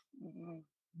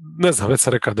 ne znam, već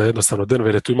sam rekao da jednostavno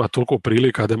Denver je tu ima toliko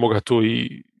prilika da je moga to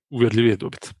i uvjerljivije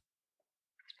dobiti.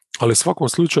 Ali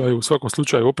u svakom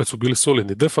slučaju opet su bili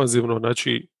solidni defanzivno,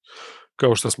 znači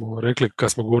kao što smo rekli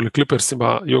kad smo govorili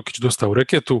Clippersima, Jokić dosta u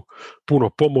reketu, puno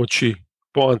pomoći,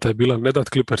 poanta je bila ne dat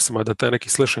Clippersima da taj neki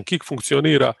slash and kick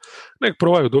funkcionira, nek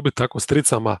probaju dobiti tako s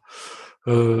tricama,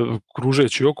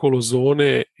 kružeći okolo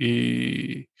zone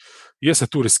i je se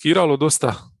tu riskiralo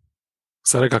dosta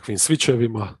sa nekakvim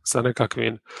svičevima, sa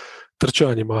nekakvim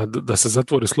trčanjima da se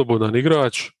zatvori slobodan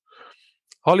igrač,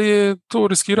 ali je to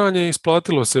riskiranje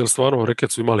isplatilo se jer stvarno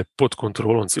reket su imali pod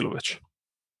kontrolom cijelu večer.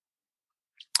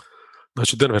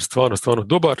 Znači Denver stvarno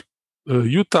dobar.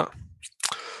 Utah,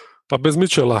 pa bez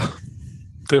Mitchella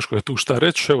teško je tu šta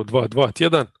reći, evo 2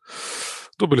 tjedan.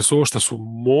 Dobili su ovo što su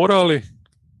morali,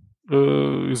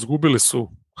 izgubili su,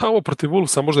 ovo protiv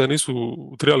Wolvesa možda je nisu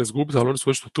trebali izgubiti, ali oni su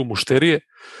očito tu mušterije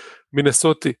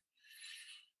Minnesota.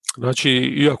 Znači,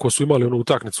 iako su imali onu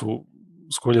utakmicu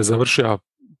s kojom je završio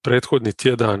prethodni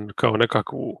tjedan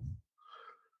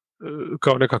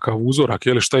kao nekakav uzorak,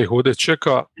 šta ih ovdje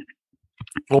čeka,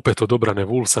 opet od obrane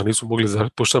Wolvesa nisu mogli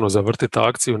pošteno zavrtiti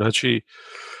akciju, znači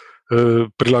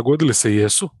prilagodili se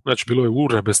jesu, znači bilo je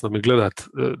užasno mi gledat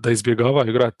da izbjegavaju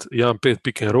igrat 1-5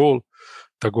 pick and roll,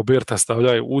 da Goberta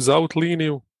stavljaju uz out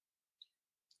liniju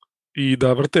i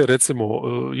da vrte recimo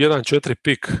 1-4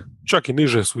 pick, čak i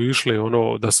niže su išli,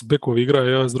 da su bekovi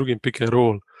igraju jedan s drugim pick and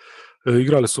roll,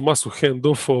 igrali su masu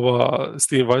hand-offova s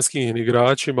tim vanjskim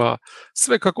igračima,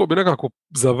 sve kako bi nekako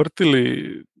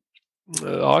zavrtili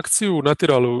akciju,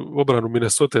 natjerali obranu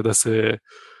Minnesota da se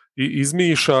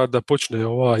izmiša, da počne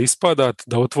ispadat,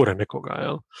 da otvore nekoga.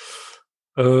 Jel?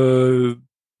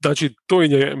 Znači, to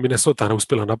je Minnesota ne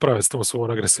uspjela napraviti s tom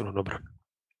svojom agresivnom obranom.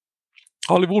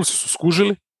 Ali Wolvesi su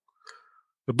skužili,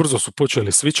 brzo su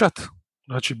počeli svičat,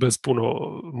 znači bez puno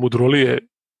mudrolije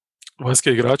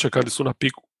vanjske igrače kad su na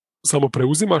piku samo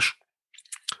preuzimaš,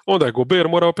 onda je Gobert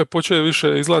mora opet početi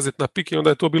više izlaziti na pik i onda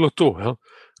je to bilo to. Jel?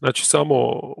 Znači samo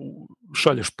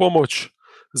šalješ pomoć,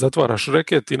 zatvaraš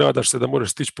reket i nadaš se da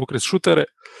možeš stići pokret šutere.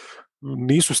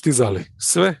 Nisu stizali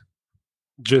sve.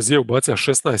 Jazz je ubacio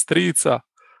 16 trica,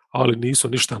 ali nisu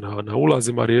ništa na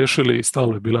ulazima riješili,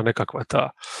 stalno je bila nekakva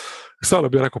stalno je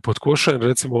bio neko potkošen,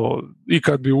 recimo i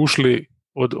kad bi ušli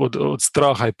od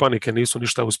straha i panike nisu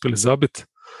ništa uspjeli zabiti.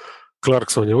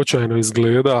 Clarkson je očajno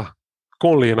izgleda,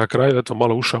 Conley je na kraju eto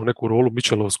malo ušao u neku rolu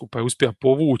Mitchellovsku pa je uspio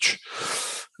povući,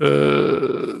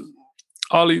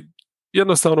 ali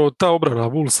jednostavno ta obrana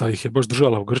Bullsa ih je baš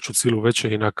držala u grču cijelu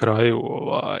večer i na kraju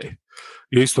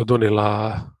je isto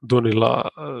donijela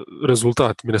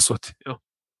rezultat Minnesota.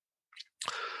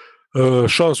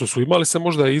 Šansu su imali se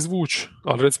možda izvući,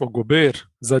 ali recimo Gobert,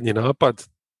 zadnji napad,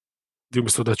 gdje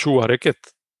umjesto da čuva reket,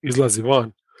 izlazi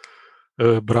van,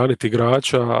 braniti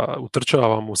igrača,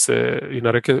 utrčava mu se i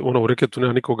u reketu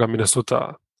nema nikoga,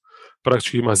 Minnesota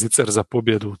praktički ima zicer za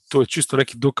pobjedu. To je čisto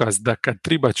neki dokaz da kad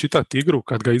treba čitati igru,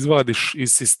 kad ga izvadiš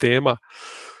iz sistema,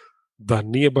 da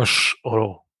nije baš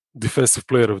defensive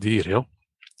player of the year. Jel?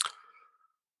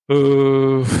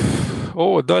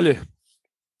 Ovo dalje,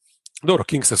 dobro,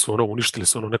 Kingse su uništili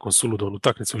su nekom suludom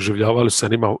utakmicu, življavali su se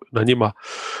na njima,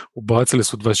 ubacili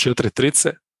su 24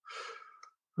 trice.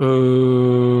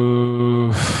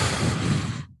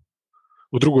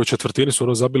 U drugoj četvrtini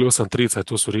su zabili 8 trica i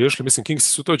to su riješili. Mislim,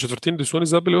 Kingsi su u toj četvrtini gdje su oni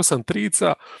zabili 8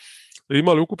 trica i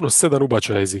imali ukupno 7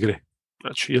 ubačaja iz igre.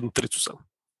 Znači, jednu tricu samo.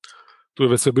 Tu je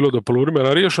već sve bilo do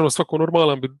poluvremena riješeno, svako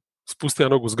normalan bi spustio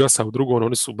nogu s gasa u drugo,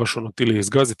 oni su baš tili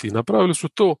izgaziti i napravili su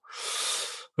to.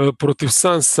 Protiv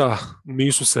Sansa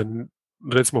nisu se,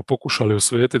 recimo, pokušali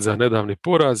osvetiti za nedavni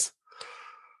poraz.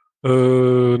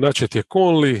 Načet je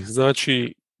Conley,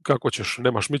 znači, kako ćeš,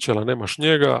 nemaš Mitchella, nemaš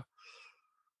njega.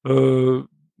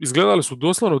 Izgledali su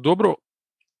doslovno dobro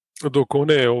dok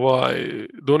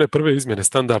do one prve izmjene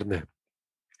standardne,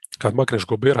 kad makneš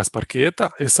Gobera s parketa.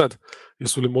 Sad,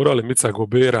 jesu li morali mica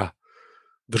Gobera,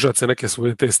 držati se neke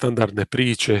svoje te standardne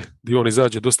priče, gdje on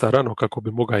izađe dosta rano kako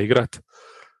bi mogao igrati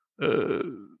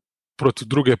protiv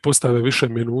druge postave više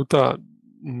minuta,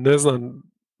 ne znam,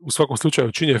 u svakom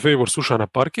slučaju činje Favor suša na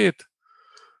parket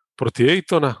protiv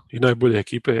Aytona i najbolje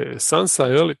ekipe Sansa,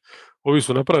 ovi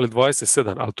su napravili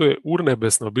 27, ali to je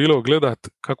urnebesno bilo gledat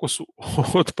kako su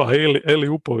Eli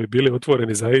upovi bili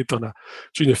otvoreni za Aytona,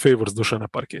 činje Favors došao na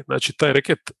parket. Znači, taj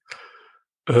reket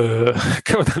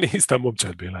kao da nije ista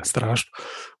momčad bila, strašno.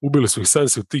 Ubili su ih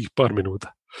Sansi u tih par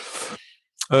minuta.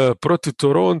 Protiv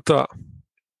Toronta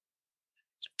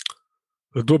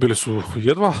dobili su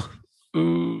jedva,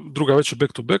 druga već je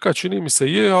back to backa, čini mi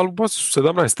se je, ali baš su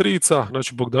 17 trica,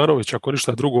 znači Bogdanović ako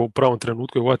ništa drugo u pravom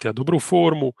trenutku je uvatio dobru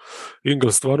formu,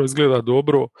 Ingles stvarno izgleda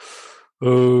dobro,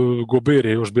 Gobert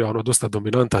je još bio dosta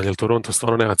dominantan, jer Toronto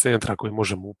stvarno nema centra koji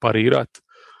može mu parirati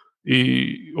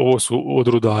i ovo su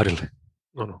odrudarili.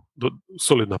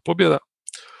 Solidna pobjeda.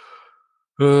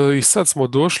 I sad smo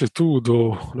došli tu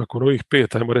nakon ovih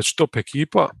 5, ajmo reći, top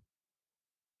ekipa,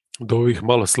 do ovih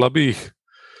malo slabijih,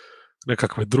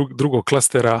 nekakve drugog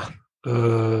klastera.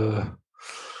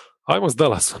 Ajmo s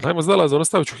Dallasom,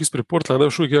 ostavit ću ih ispred Portlanda,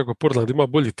 još uvijek iako Portland ima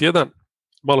bolji tjedan,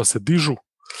 malo se dižu,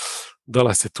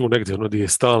 Dallas je tu negdje, gdje je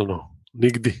stalno,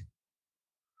 nigdi.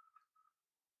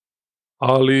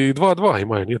 Ali 2-2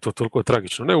 imaju, nije to toliko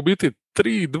tragično. Ne, u biti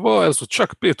 3-2, jer su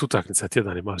čak 5 utakmica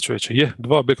tjedan imali, čovječe. Je,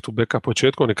 2 back-to-backa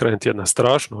početkom i krajem tjedna,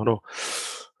 strašno,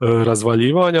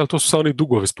 razvaljivanja, ali to su samo oni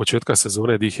dugovi s početka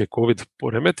sezone gdje ih je COVID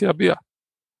poremetija bija.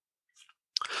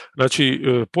 Znači,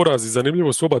 porazi,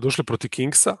 zanimljivo su oba došli protiv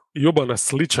Kingsa i oba na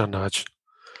sličan način.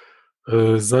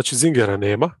 Znači, Zingera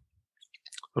nema,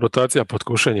 rotacija pod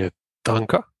košenje je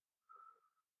tanka,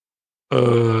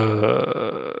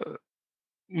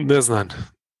 ne znam,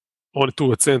 oni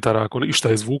tu od centara, ako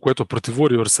išta izvuku, eto, protiv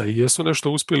Warriorsa i jesu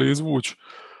nešto uspjeli izvući,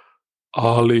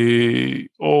 ali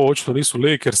očito nisu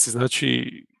Lakersi,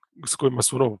 znači, s kojima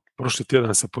su prošli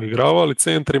tjedan se poigravali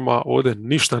centrima, ovdje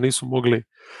ništa nisu mogli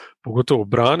pogotovo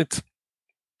braniti.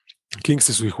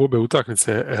 Kingsi su ih obe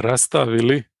utakmice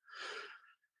rastavili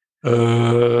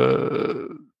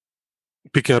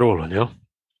pick and roll, jel?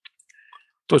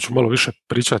 To ću malo više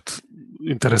pričati,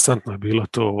 interesantno je bilo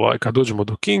to kad dođemo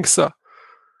do Kingsa.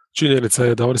 Činjenica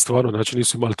je da oni stvarno, znači,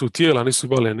 nisu imali tu tijela, nisu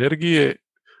imali energije.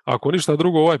 Ako ništa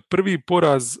drugo, prvi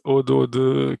poraz od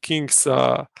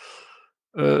Kingsa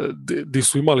gdje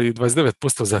su imali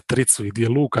 29% za tricu i gdje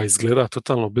Luka izgleda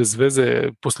totalno bez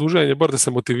veze, posluženje, bar da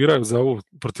se motiviraju za ovo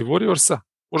protiv Warriorsa.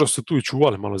 Možda su se tu i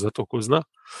čuvali malo za to, ko zna.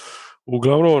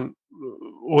 Uglavnom,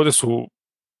 ovdje su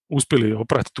uspjeli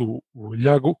oprati tu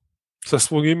ljagu sa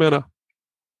svog imena.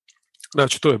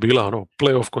 Znači, to je bila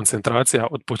playoff koncentracija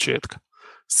od početka.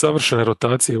 Savršene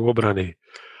rotacije u obrani,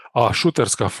 a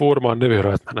šuterska forma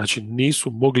nevjerojatna. Znači,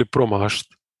 nisu mogli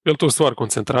promašiti. Je li to stvar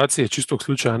koncentracije, čistog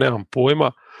slučaja, nemam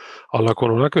pojma, ali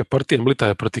nakon onakve partije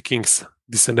mlitaje proti Kingsa,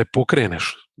 di se ne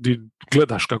pokreneš, di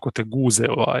gledaš kako te guze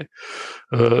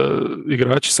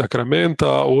igrači Sakramenta,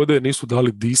 ovdje nisu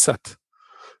dali disat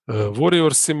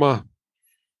Warriorsima.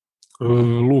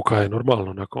 Luka je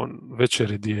normalno nakon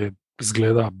večeri gdje je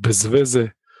izgleda bez veze,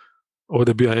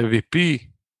 ovdje bio MVP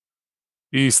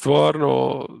i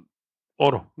stvarno,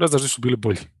 ne znaš gdje su bili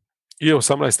bolji. I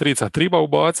 18 trica treba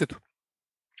ubaciti,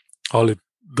 ali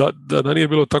da nije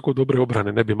bilo tako dobre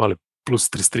obrane, ne bi imali plus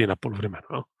 33 na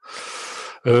poluvremenu.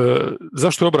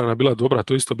 Zašto je obrana bila dobra?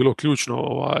 To je isto bilo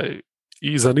ključno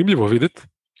i zanimljivo vidjeti.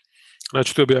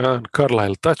 Znači, to je bio jedan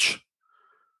Carlisle touch.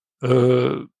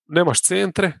 Nemaš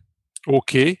centre,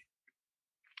 ok,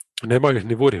 nemaju ih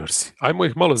ni Warriorsi. Ajmo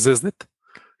ih malo zeznit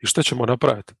i šta ćemo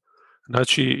napraviti?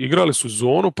 Znači, igrali su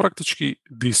zonu praktički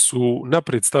di su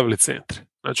naprijed stavili centre.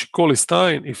 Znači, Collie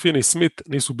Stein i Finney Smith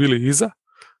nisu bili iza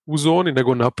u zoni,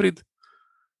 nego naprijed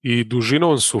i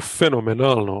dužinom su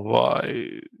fenomenalno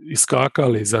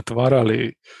iskakali,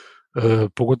 zatvarali,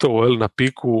 pogotovo na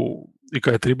piku i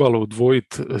kad je trebalo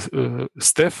udvojiti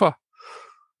Stefa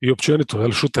i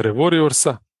općenito šutere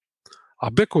Warriorsa, a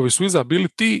bekovi su iza bili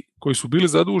ti koji su bili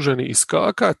zaduženi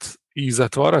iskakat i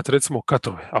zatvarat recimo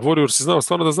katove. A Warriorsi znaju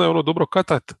stvarno da znaju dobro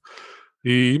katat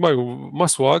i imaju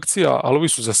masu akcija, ali ovi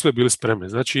su za sve bili spremni.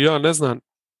 Znači ja ne znam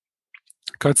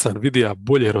kad sam vidio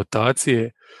bolje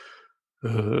rotacije,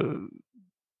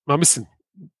 mislim,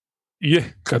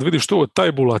 kad vidiš to od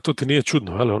Tajbula, to ti nije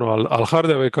čudno, ali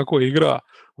Hardaway kako je igra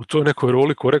u toj nekoj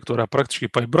roli korektora praktički,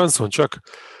 pa i Brunson čak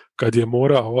kad je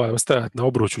morao ostajati na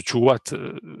obruču čuvat,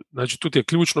 znači tu ti je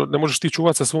ključno, ne možeš ti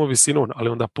čuvat sa svom visinom, ali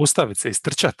onda postaviti se i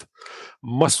strčat.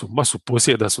 Masu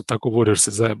posjeda su tako Warriors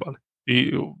se zajebali.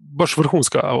 I baš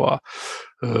vrhunska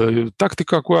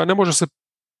taktika koja ne može se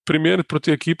primijeniti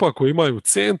protiv ekipa koji imaju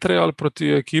centre, ali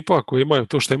protiv ekipa koji imaju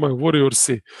to što imaju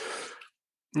Warriorsi,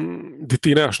 gdje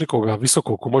ti nemaš nikoga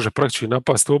visokog ko može praktički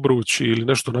napasti obruč ili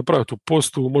nešto napraviti u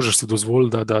postu, možeš si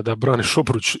dozvoliti da braniš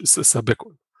obruč sa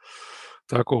bekom.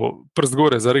 Tako, prst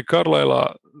gore za Rick Carlisle,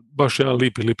 baš jedan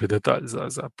lipi detalj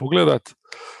za pogledat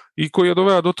i koji je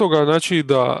doveo do toga, znači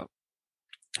da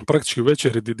praktički u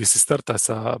večeri gdje si starta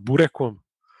sa Burekom,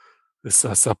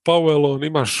 sa Powellom,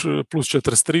 imaš plus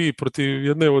 43 protiv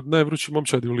jedne od najvrućih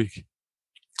momčadi u ligi.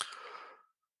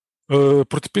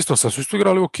 Protiv Pistonsa su isto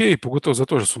igrali ok, pogotovo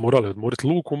zato što su morali odmoriti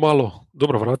Luku malo.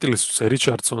 Dobro, vratili su se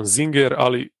Richardson, Zinger,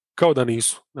 ali kao da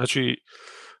nisu. Znači,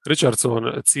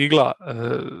 Richardson, cigla,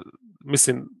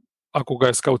 mislim, ako ga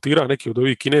je skautira neki od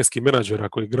ovih kineskih menadžera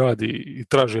koji gradi i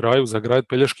traži raju za graditi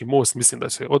Pelješki most, mislim da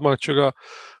se odmah će ga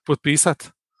potpisati.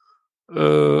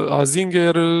 A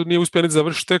Zinger nije uspio niti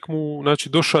završiti tekmu, znači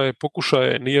došao je, pokušao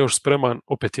je, nije još spreman,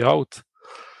 opet je out.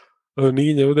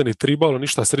 Nije ovdje ni tribalo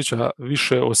ništa sreća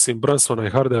više osim Brunsona i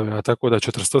Hardawaya, tako da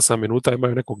 48 minuta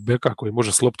imaju nekog beka koji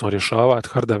može s loptom rješavati.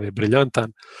 Hardaway je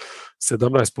briljantan,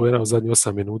 17 poena u zadnjih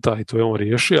 8 minuta i to je on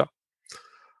riješio.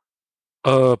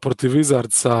 Protiv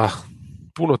Wizardsa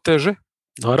puno teže,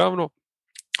 naravno,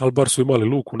 ali bar su imali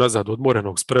Luku nazad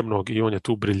odmorenog, spremnog i on je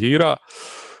tu briljira.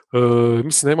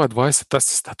 Mislim da ima 20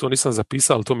 asista, to nisam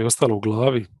zapisao, ali to mi je ostalo u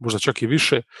glavi, možda čak i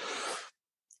više.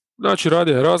 Znači,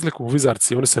 radi je razliku,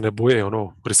 Wizardsi, oni se ne boje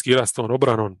riskirati s tom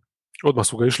obranom, odmah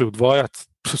su ga išli udvajat,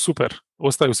 super,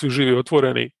 ostaju svi živi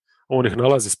otvoreni, on ih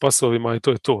nalazi s pasovima i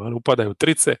to je to, upadaju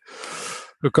trice.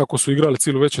 Kako su igrali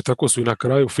cijelu večer, tako su i na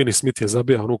kraju. Finney Smith je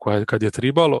zabijao kad je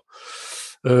tribalo.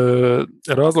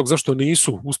 Razlog zašto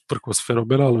nisu usprkos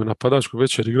fenomenalnoj napadačkoj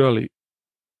večer igrali,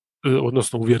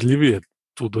 odnosno uvjerljivije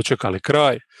tu dočekali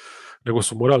kraj, nego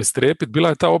su morali strepiti, bila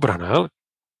je ta obrana, jel?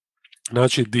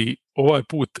 Znači, di ovaj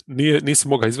put nisi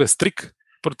mogao izvesti trik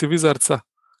protiv Wizardsa,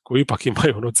 koji ipak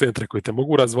imaju centre koji te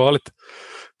mogu razvaliti,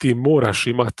 ti moraš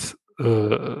imati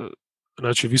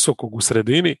znači, visokog u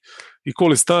sredini i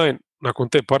Collie Stein nakon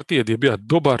te partije gdje je bio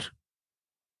dobar,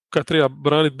 kad treba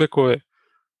braniti bekove,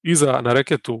 iza na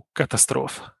reketu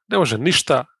katastrofa. Ne može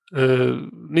ništa,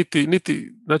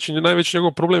 niti, znači najveći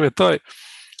njegov problem je taj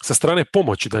sa strane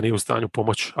pomoći da nije u stanju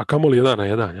pomoći, a kamoli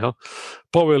 1-1, jel?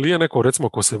 Powell je neko, recimo,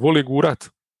 ko se voli gurat,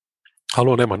 ali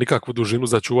on nema nikakvu dužinu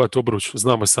za čuvati obruč,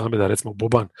 znamo sami da recimo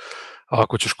Boban, a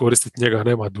ako ćeš koristiti njega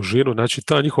nema dužinu, znači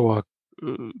ta njihova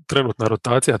trenutna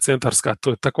rotacija centarska, to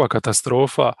je takva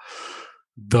katastrofa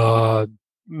da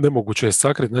nemoguće je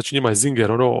sakriti, znači njima je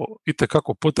Zinger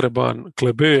itekako potreban,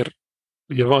 Kleber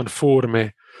je van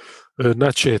forme,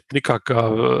 načet,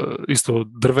 nikakav, isto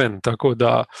drven, tako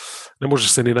da ne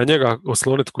možeš se ni na njega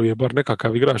osloniti koji je bar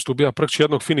nekakav igrač. Tu bija praktički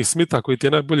jednog Finney Smitha koji ti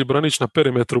je najbolji branič na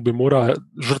perimetru bi mora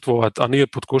žrtvovati, a nije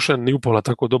podkošen ni upola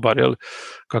tako dobar, jel,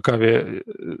 kakav je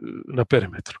na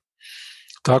perimetru.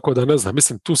 Tako da ne znam,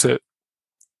 mislim tu se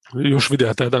još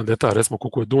vidio taj jedan detalj, recimo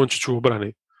koliko je Dončić u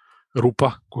obrani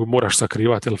rupa koju moraš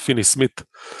sakrivati, jer Finney Smith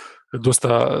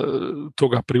dosta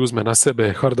toga priuzme na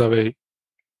sebe, Hardaway,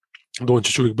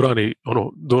 Dončić uvijek brani,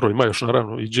 dobro ima još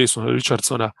naravno i Jasona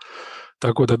Richardsona,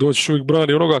 tako da Dončić uvijek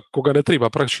brani onoga koga ne treba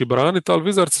praktički braniti, ali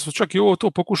Wizardsi su čak i ovo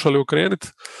to pokušali okrenuti,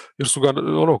 jer su ga,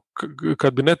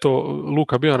 kad bi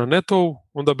Luka bio na Netovu,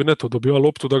 onda bi Neto dobio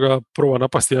loptu da ga proba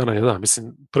napasti 1-1,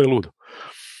 mislim, preludo.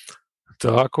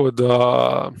 Tako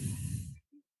da,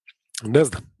 ne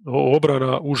znam,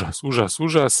 obrana užas.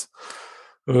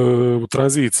 U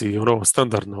tranziciji,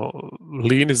 standardno,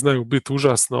 lini znaju biti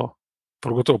užasno,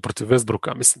 pogotovo protiv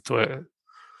Westbrooka, mislim,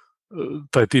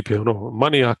 taj tip je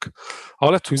manijak,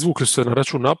 ali eto, izvukli su se na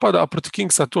račun napada, a protiv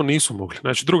Kingsa to nisu mogli.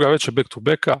 Znači, druga već je back to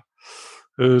backa,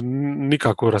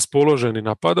 nikako raspoloženi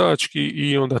napadački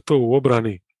i onda to u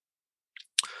obrani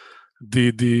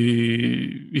di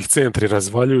ih centri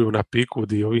razvaljuju na piku,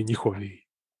 di ovi njihovi,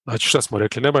 znači šta smo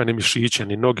rekli, nemaju ni mišiće,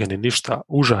 ni noge, ni ništa,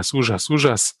 užas.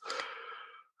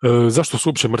 Zašto su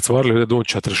uopće mrcvarili do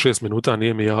 46 minuta,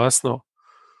 nije mi jasno.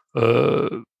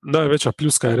 Najveća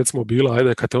pljuska je recimo bila,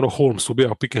 ajde, kad je Holmes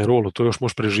ubijao pick and rollu, to još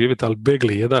možeš preživjeti, ali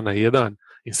Bagley 1-1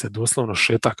 im se doslovno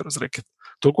šeta kroz reket.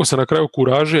 Toliko se na kraju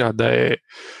kuražija da je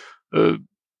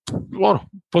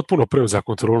potpuno preuzeo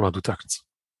kontrolu nad utakmicom.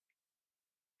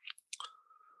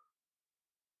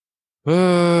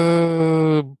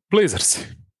 Blazersi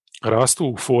rastu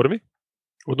u formi,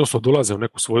 odnosno dolaze u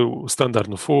neku svoju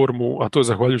standardnu formu, a to je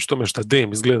zahvaljujući tome što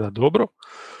Dame izgleda dobro,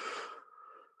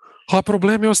 a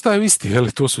problemi ostaju isti,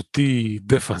 to su ti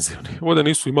defanzivni. Ovdje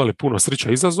nisu imali puno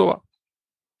sreća izazova,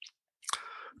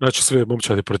 znači sve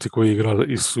momčadi protiv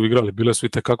koji su igrali bile su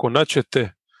itekako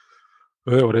načete.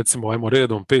 Evo recimo, ajmo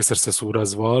redom, Pacers su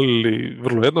razvalili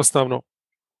vrlo jednostavno,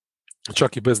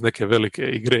 čak i bez neke velike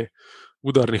igre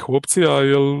udarnih opcija,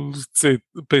 jer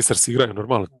Pacers igraju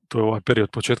normalno, to je ovaj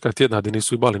period početka tjedna gdje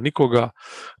nisu imali nikoga,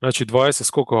 znači 20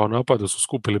 skokova u napadu su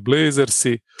skupili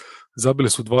Blazersi, zabili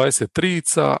su 20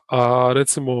 trica, a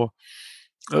recimo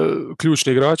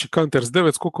ključni igrači Kanters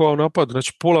 9 skokova u napadu,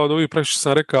 znači pola od ovih praktično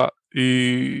sam rekao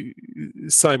i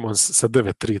Simons sa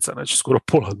 9 trica, znači skoro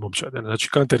pola od momčade, znači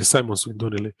Kanter i Simons su im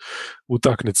donijeli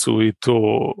utakmicu i to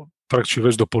praktično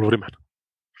već do poluvremena.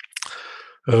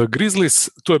 Grizzlies,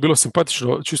 to je bilo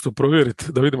simpatično čisto provjeriti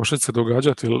da vidimo što će se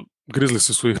događati, jer Grizzlies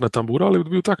su ih natamburali u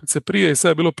dvije utakmice prije i sad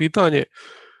je bilo pitanje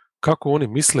kako oni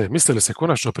misle li se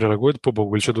konačno prilagoditi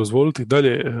pobogu ili će dozvoliti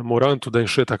dalje Morantu da im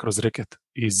šeta kroz reket.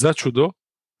 I začudo,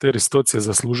 Terry Stotts je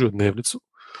zaslužio dnevnicu.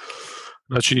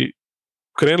 Znači,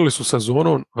 krenuli su sa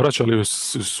zonom, vraćali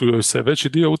su joj se veći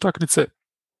dio utakmice,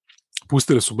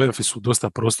 pustili su Memphisu dosta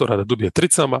prostora da dobije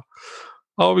tricama,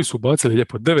 a ovi su bacili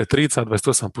lijepo 9 trica,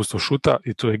 28% šuta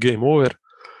i to je game over.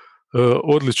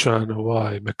 Odličan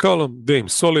McCallum, Dame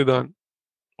solidan,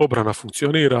 obrana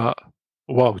funkcionira,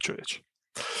 wow čovječ.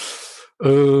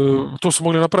 To su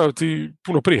mogli napraviti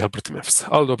puno prije protiv Memphisa,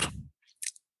 ali dobro.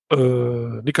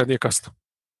 Nikad nije kasno.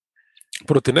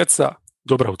 Protiv Netsa,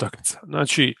 dobra utakmica.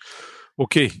 Znači,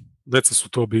 ok, Netsi su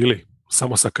to bili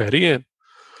samo sa Kyrijem,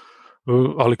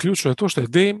 ali ključno je to što je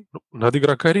Dame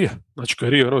nadigra Kyrie. Znači,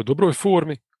 Kyrie je u dobroj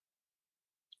formi,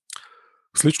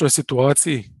 sličnoj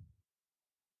situaciji,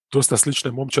 dosta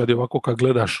slične momčadi ovako kad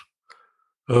gledaš.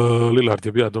 Lillard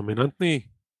je bio dominantniji.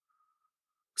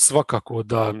 Svakako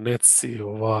da Netsi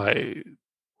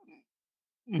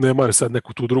nemaju sad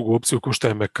neku tu drugu opciju ko što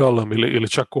je McCallum ili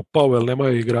čak ko Powell,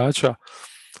 nemaju igrača,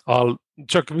 ali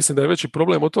čak mislim da je veći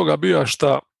problem od toga bio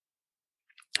što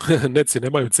Netsi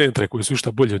nemaju centre koji su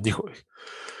išta bolji od njihovih.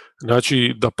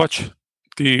 Znači, da pač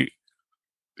ti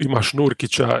imaš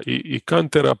Nurkića i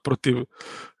Kantera protiv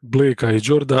Blakea i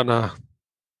Jordana,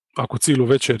 ako cijelu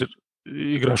večer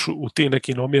igraš u tim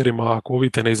nekim omjerima, ako ovi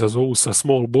te ne izazovu sa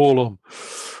small ballom,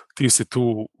 ti si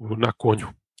tu na konju.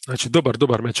 Znači,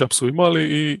 dobar matchup su imali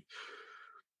i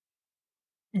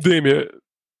Dame je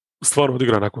stvarno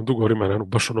odigra nakon dugo vremena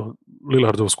baš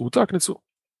Lillardovsku utakmicu.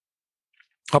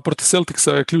 A protiv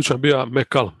Celticsa je ključan bio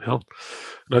McCallum. Jel?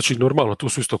 Znači, normalno, tu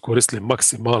su isto koristili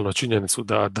maksimalno činjenicu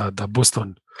da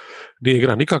Boston nije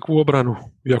igra nikakvu obranu,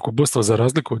 iako Boston za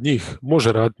razliku od njih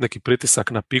može raditi neki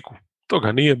pritisak na piku.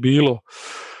 Toga nije bilo.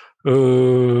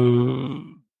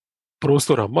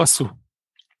 Prostora masu.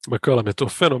 McCallum je to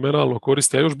fenomenalno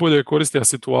koristio, a još bolje koristio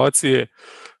situacije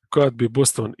kad bi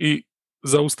Boston i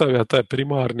zaustavio taj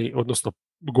primarni, odnosno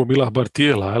gomila bar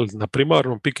tijela na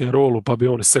primarnom pick and rollu, pa bi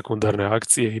oni sekundarne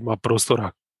akcije ima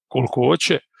prostora koliko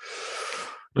hoće.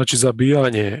 Znači,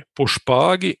 zabijanje po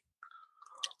špagi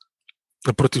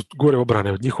protiv gore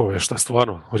obrane od njihove, šta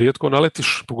stvarno rijetko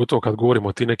naletiš, pogotovo kad govorimo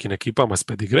o tim nekim ekipama s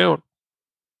pedigreom.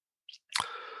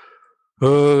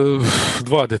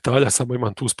 Dva detalja samo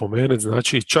imam tu spomenuti,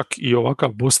 znači čak i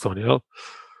ovakav Boston, jel?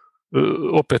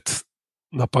 Opet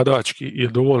napadački je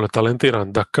dovoljno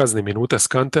talentiran da kazni minute s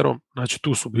Kanterom, znači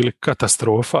tu su bili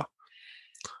katastrofa.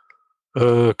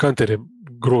 Kanter je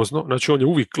grozno, znači on je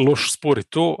uvijek loš, spor i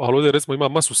to, ali ovdje recimo ima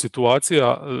masu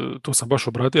situacija, to sam baš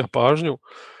obratio pažnju,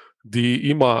 di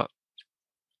ima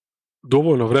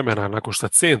dovoljno vremena nakon što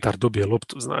centar dobije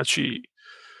loptu, znači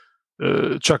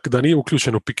čak da nije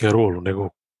uključen u pick and rollu, nego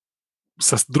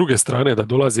sa druge strane da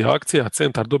dolazi akcija,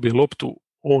 centar dobije loptu,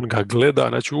 on ga gleda,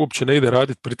 znači uopće ne ide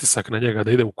raditi pritisak na njega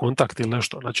da ide u kontakt ili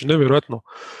nešto, znači nevjerojatno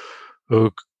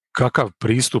kakav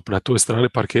pristup na toj strani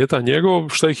parketa njegov,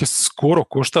 što ih je skoro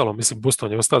koštalo, mislim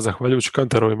Boston je ostao zahvaljujući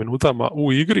Kanterovim minutama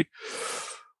u igri,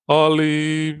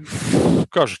 ali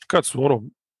kažem, kad su ono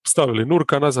stavili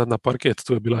Nurka nazad na parket,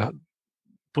 to je bila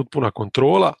potpuna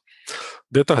kontrola.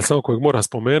 Detalj samo kojeg moram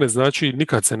spomenuti, znači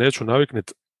nikad se neću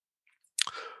navikniti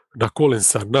na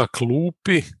Collinsa na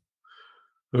klupi,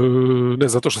 ne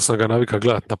zato što sam ga navikao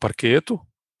gledati na parketu.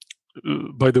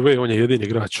 By the way, on je jedini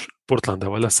igrač Portlanda,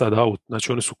 valjda sad out,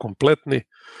 znači oni su kompletni,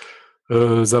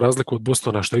 za razliku od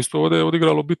Bostona, što isto ovdje je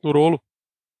odigralo bitnu rolu.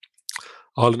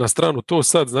 Ali na stranu to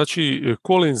sad, znači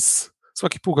Collins,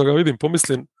 svaki put kad ga vidim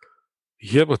pomislim,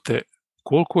 jebote,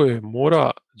 koliko je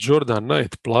mora Jordan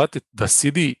Knight platiti da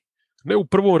sidi ne u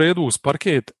prvom redu uz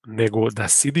parket, nego da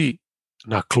sidi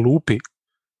na klupi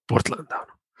Portlanda.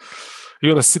 I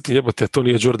onda se siti, jebote, to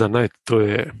nije Jordan Knight, to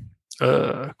je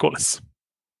Collins.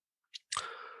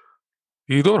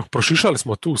 I dobro, prošišali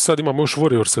smo tu, sad imamo još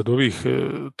Warriors od ovih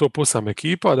top 8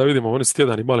 ekipa, da vidimo, oni su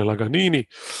tjedan imali laganini,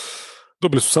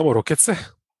 dobili su samo Rocketse,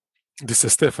 gdje se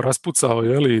Steph raspucao,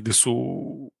 jeli, gdje su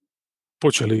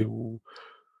počeli u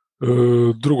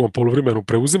drugom poluvremenu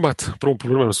preuzimati. U prvom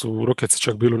poluvremenu su Rocketsi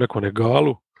čak bili u nekom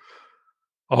egalu,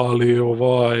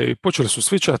 ali počeli su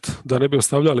svičat da ne bi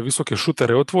ostavljali visoke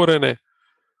šutere otvorene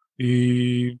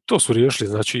i to su riješili,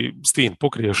 znači s tim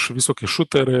pokriješ visoke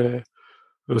šutere,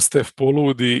 Steph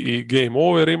poludi i game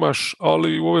over imaš,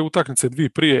 ali u ove utakmice dvije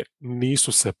prije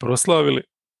nisu se proslavili.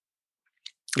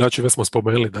 Znači već smo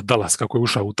spomenuli da Dallas kako je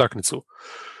ušao u utakmicu,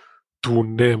 tu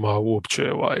nema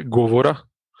uopće govora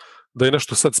da je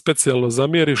nešto sad specijalno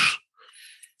zamjeriš,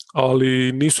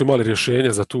 ali nisu imali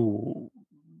rješenje za tu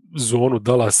zonu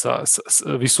Dallasa s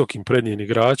visokim prednjim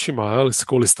igračima, ali s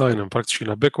Cole Steinom praktički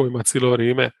na bekovima cijelo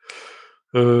vrijeme.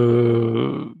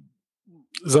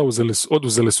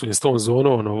 Oduzeli su im s tom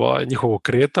zonom njihovo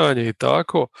kretanje i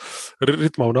tako.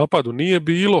 Ritma u napadu nije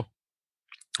bilo.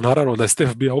 Naravno da je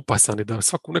Steph bio opasan i da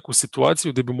svaku neku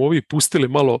situaciju gdje bi mu ovi pustili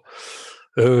malo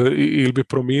ili bi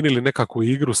promijenili nekakvu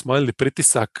igru, smanjili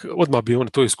pritisak, odmah bi on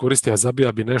to iskoristio,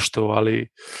 zabija bi nešto, ali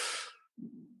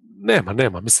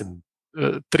nema, mislim,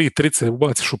 3 trice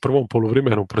ubaciš u prvom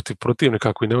poluvremenu protiv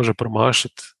protivnika koji ne može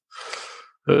promašiti,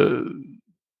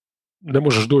 ne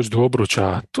možeš doći do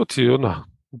obruča, to ti odmah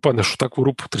upadneš u takvu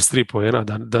rupu 33 poena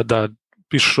da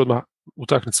pišeš odmah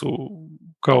utakmicu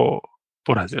kao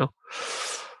poraz. Ja?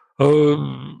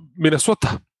 Minnesota,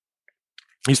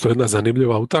 isto jedna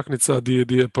zanimljiva utakmica gdje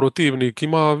je protivnik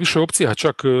ima više opcija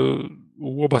čak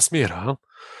u oba smjera.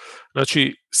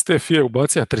 Znači, Steph je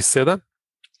ubacio 37,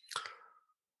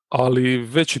 ali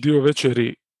veći dio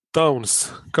večeri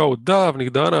Towns kao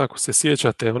davnih dana, ako se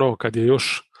sjećate, kad je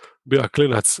još bio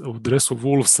klinac u dresu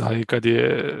Wolvesa i kad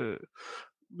je,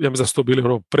 ja mislim da su to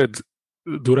bili pred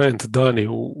Durant dani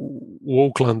u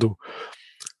Oaklandu,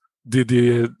 gdje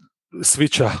je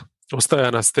svića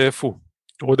ostaja na Stefu,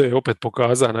 ovdje je opet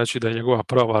pokazao, znači, da je njegova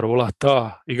prava rola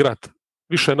ta, igrat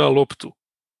više na loptu.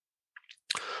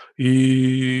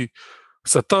 I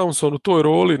sa Townsom u toj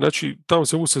roli, znači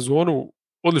Towns je ovu sezonu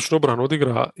odlično obranu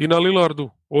odigra i na Lillardu,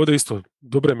 ovdje isto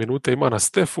dobre minute ima na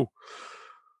Stefu,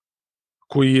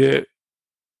 koji je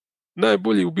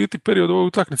najbolji u biti period u ovoj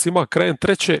utakmici ima krajem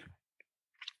treće,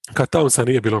 kad Townsa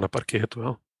nije bilo na parketu.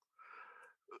 Ja?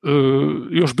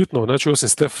 Još bitno, znači osim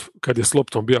Steph kad je s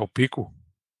loptom bio u piku,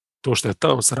 to što je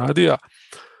Towns radija,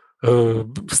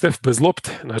 Steph bez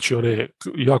lopte, znači on je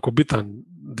jako bitan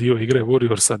dio igre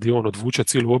Warriorsa, gdje on odvuče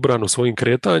cijelu obranu svojim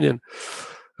kretanjem.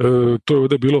 To je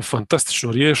ovdje bilo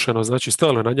fantastično riješeno, znači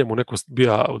stalno je na njemu neko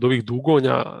bija od ovih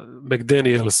dugonja,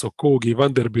 McDaniels, Okogi,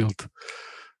 Vanderbilt,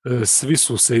 svi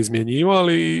su se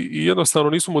izmjenjivali i jednostavno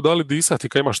nisu mu dali disati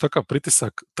kad imaš takav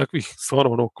pritisak takvih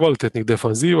stvarno kvalitetnih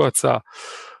defanzivaca,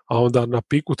 a onda na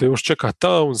piku te još čeka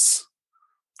Towns.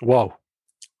 Wow.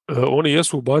 Oni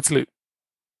jesu ubacili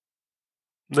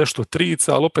nešto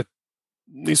trica, ali opet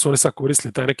nisu oni sad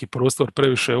koristili taj neki prostor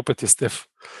previše, opet je Steph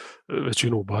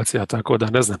većinu ubacija, tako da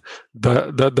ne znam.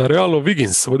 Da realno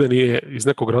Wiggins ovdje nije iz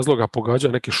nekog razloga pogađa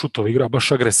neki šutov, igra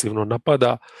baš agresivno,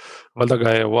 napada, valjda ga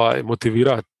je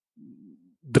motivira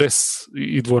dres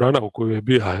i dvorana u kojoj je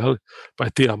bio, jel? Pa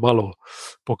je tija malo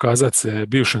pokazati se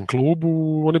bivšem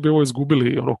klubu, oni bi ovo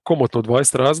izgubili komotno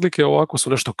 20 razlike, ovako su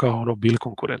nešto kao bili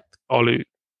konkurentni. Ali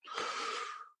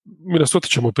Minnesota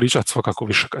ćemo pričati svakako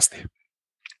više kasnije.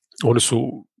 Oni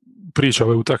su priča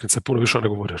ove utakmice puno više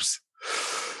nego Warriors.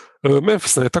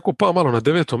 Memphis je tako pa malo na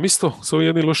 9. mjesto sa ovim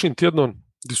jednim lošim tjednom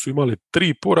gdje su imali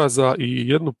 3 poraza i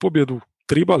 1 pobjedu.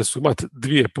 Tribali su imati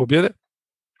 2 pobjede,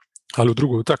 ali u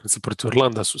drugoj utakmici protiv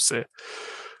Orlanda su se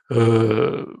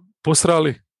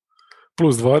posrali.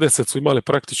 Plus 20 su imali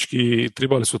praktički,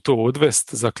 trebali su to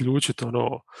odvesti, zaključiti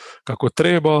kako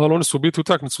treba, ali oni su u biti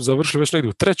utakmicu završili već negdje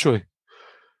u 3.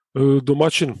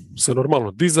 Domaćin se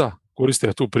normalno diza,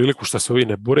 koristio tu priliku što se ovi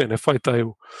ne bore, ne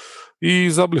fajtaju i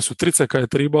zabili su trice kad je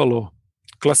trebalo,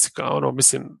 klasika,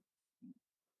 mislim,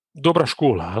 dobra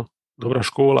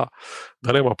škola,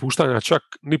 da nema puštanja čak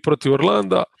ni protiv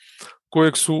Orlanda,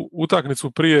 kojeg su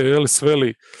utakmicu prije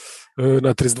sveli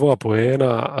na 32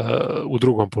 poena u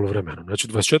drugom poluvremenu. Znači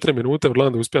 24 minute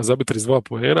Orlando uspija zabiti 32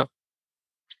 poena,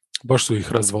 baš su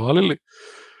ih razvalili.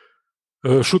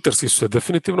 Šuterski su se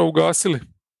definitivno ugasili.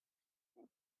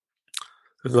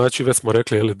 Znači, već smo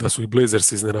rekli da su i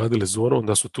Blazers iznenadili zonom,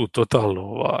 da su tu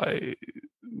totalno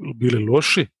bili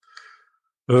loši.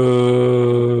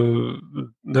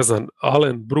 Ne znam,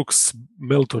 Allen, Brooks,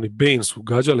 Melton i Bain su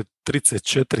gađali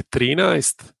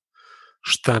 34-13,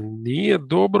 šta nije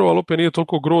dobro, ali opet nije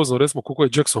toliko grozno, recimo koliko je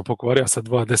Jackson pokvario sa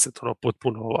 2-10,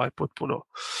 potpuno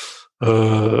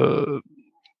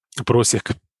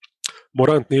prosjek.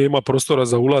 Morant nije ima prostora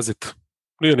za ulaziti,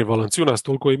 nije ni Valanciunas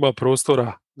toliko ima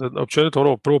prostora,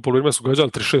 općenito prvo poluvreme su gađali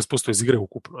 36% iz igre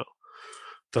ukupno.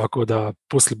 Tako da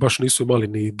poslije baš nisu imali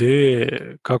ni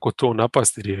ideje kako to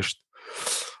napasti i riješiti.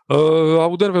 A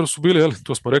u Denveru su bili,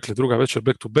 to smo rekli, druga večer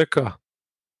back to backa,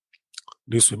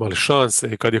 nisu imali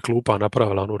šanse i kad je klupa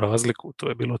napravila onu razliku, to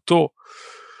je bilo to.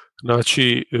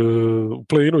 Znači, u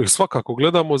play-inu ih svakako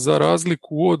gledamo za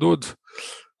razliku od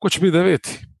ko će biti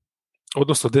 9.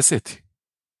 odnosno 10.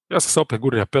 Ja sam sad opet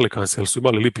gurnja Pelicans, jer su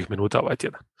imali lipih minuta ovaj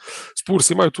tjedan. Spurs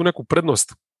imaju tu neku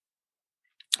prednost,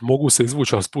 mogu se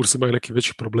izvući, ali Spurs imaju neki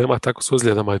veći problema, tako s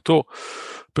ozljedama je to.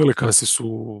 Pelicansi su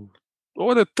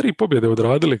ovdje 3 pobjede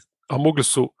odradili, a mogli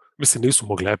su, mislim nisu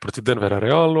mogli protiv Denvera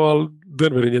realno, ali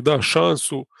Denver im je dao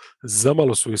šansu,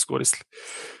 zamalo su iskoristili.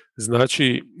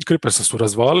 Znači, Clippersa su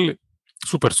razvalili,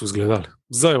 super su izgledali.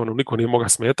 Zionu niko nije mogao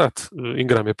smetati,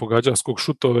 Ingram je pogađao skok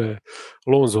šutove,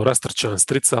 Lonzo rastrčan s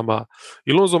tricama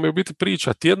i Lonzo mi je u biti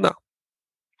priča tjedna.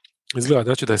 Izgleda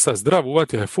znači da je sad zdrav,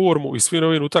 uvatio je formu i svim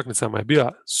ovim utakmicama je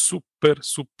bio super.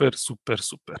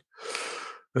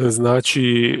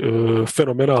 Znači,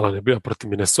 fenomenalan je bio protiv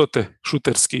Minnesota,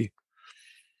 šuterski,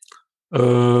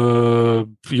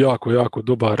 jako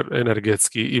dobar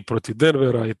energetski i protiv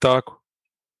Denvera i tako.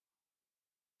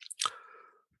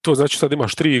 To znači sad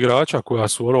imaš 3 igrača koja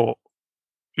su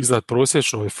iznad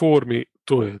prosječnoj formi,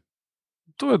 to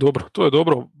je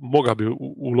dobro, moga bi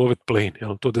uloviti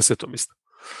play-in, to 10. mjesto.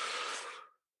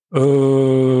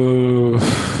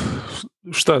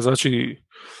 Šta znači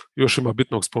još ima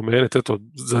bitnog spomenuti,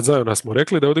 za Ziona smo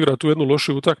rekli da je odigrao tu jednu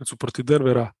lošu utakmicu protiv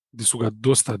Denvera gdje su ga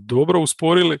dosta dobro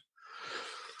usporili,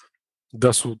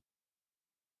 da su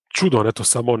čudom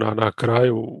samo na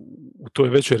kraju u toj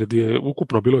večeri gdje je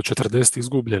ukupno bilo 40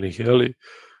 izgubljenih, gdje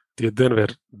je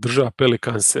Denver drža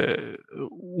Pelicanse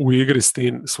u igri s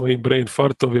tim svojim brain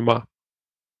fartovima,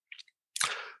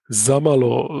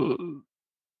 zamalo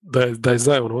da je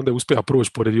Zion onda uspija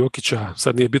proći pored Jokića,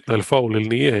 sad nije bitno je li faul ili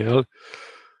nije,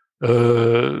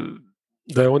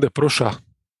 da je onda prošao,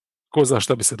 ko zna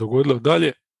šta bi se dogodilo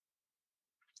dalje,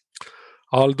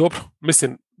 ali dobro,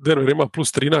 mislim, Denver ima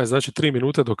plus 13, znači 3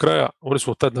 minute do kraja, oni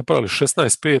su tad napravili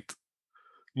 16-5,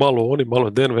 malo oni, malo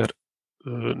Denver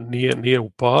nije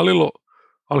upalilo,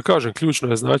 ali kažem, ključno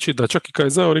je znači da čak i kad je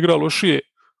Zion igrao lošije,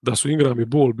 da su Ingram i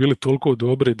Ball bili toliko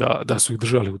dobri da su ih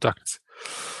držali u utakmici.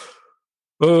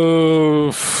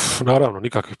 Naravno,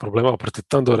 nikakvih problema protiv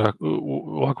Tandora,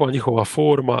 ovakva njihova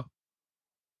forma.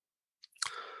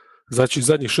 Znači,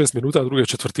 zadnjih 6 minuta druge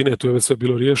četvrtine, tu je već sve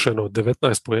bilo riješeno,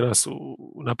 19 poena su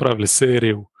napravili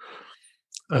seriju,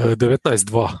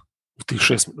 19-2 u tih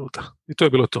 6 minuta. I to je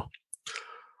bilo to.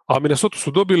 A Minnesota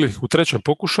su dobili u 3.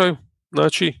 pokušaju,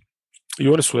 znači, i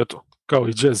oni su, kao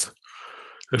i Jazz,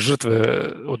 žrtve,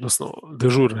 odnosno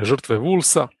dežurne žrtve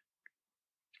Woolsa.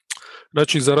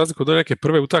 Znači, za razliku od neke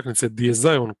prve utakmice gdje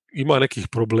Zion ima nekih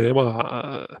problema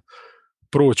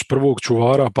proći prvog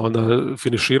čuvara pa onda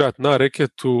finiširati na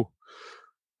reketu.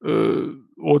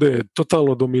 Ovdje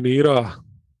totalno dominira.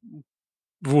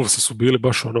 Wolvesi su bili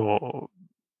baš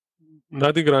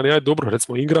nadigrani, aj dobro,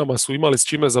 recimo Ingrama su imali s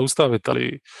čime zaustaviti,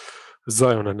 ali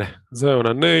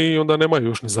Zajona ne i onda nemaju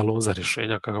još ni za Lonza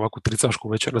rješenja, kako ovako tricašku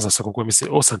večer, ne znam sa koliko je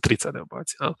mislim, 8 trica ne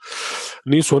obaci.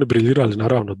 Nisu oni briljirali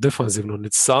naravno defanzivno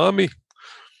niti sami,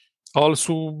 ali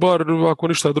su bar ako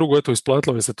ništa drugo, eto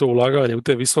isplatilo mi se to ulaganje u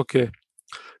te visoke.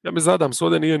 Ja mi zadam se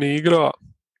ovdje nije ni igra,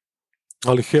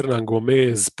 ali Hernan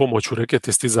Gomez pomoć u reket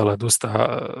je stizala dosta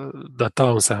da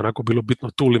Townsa je onako bilo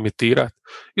bitno tu limitirati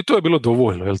i to je bilo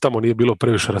dovoljno, jer tamo nije bilo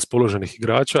previše raspoloženih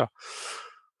igrača.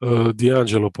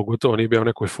 D'Angelo pogotovo nije bio u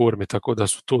nekoj formi, tako da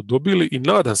su to dobili i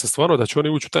nadam se stvarno da će oni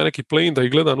ući u taj neki play-in da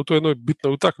ih gledam u toj jednoj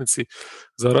bitnoj utakmici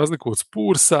za razliku od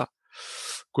Spursa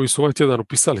koji su ovaj tjedan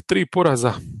upisali 3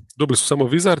 poraza, dobili su samo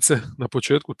Vizarce na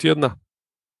početku tjedna.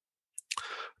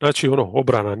 Znači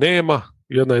obrana nema,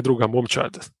 jedna i druga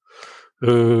momčad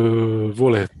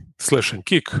vole slash and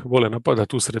kick, vole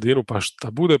napadati u sredinu pa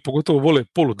šta bude, pogotovo vole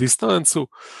polu distancu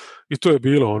i to je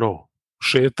bilo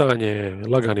šetanje,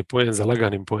 lagani poen za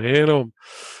laganim poenom.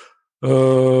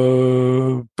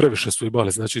 Previše su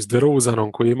imali, znači s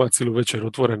DeRozanom koji ima cijelu večer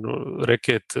otvoren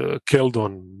reket,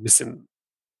 Keldon, mislim,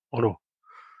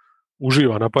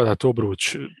 uživa napadati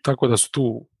obruč, tako da su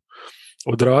tu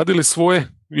odradili svoje,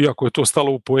 iako je to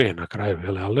stalo u poen na kraju,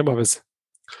 ali nema veze.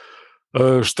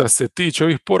 Šta se tiče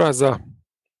ovih poraza,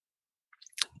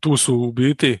 tu su u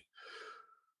biti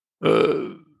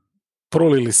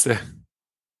prolili se.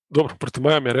 Dobro, protiv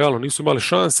Miami realno nisu imali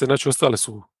šanse, znači ostale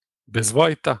su bez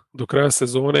Whitea do kraja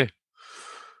sezone,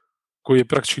 koji je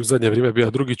praktički u zadnje vrijeme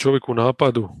bio drugi čovjek u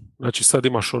napadu. Znači sad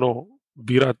imaš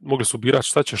mogli su birati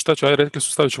šta će, aj rekli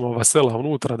su stavit ćemo Vasela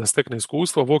unutra da stekne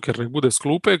iskustvo, Walker nek bude s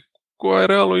klupe, koja je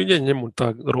realno i njemu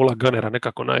ta rola Gunnera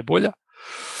nekako najbolja.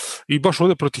 I baš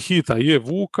ovdje protiv Hita je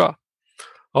Vuka,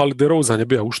 ali DeRozan je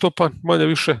bio uštopan, manje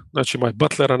više, znači ima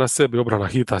Butlera na sebi, obrana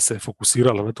Hita se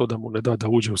fokusirala na to da mu ne da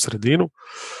uđe u sredinu.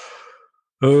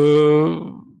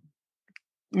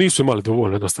 Nisu imali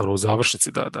dovoljno jednostavno u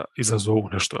završnici da izazovu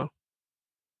nešto.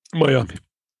 Miami.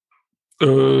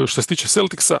 Što se tiče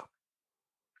Celticsa,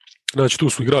 znači tu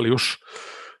su igrali još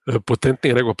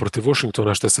potentnije nego protiv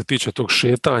Washingtona što se tiče tog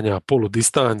šetanja,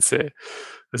 poludistance,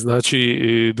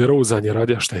 znači DeRozan je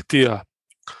radio šta je tija,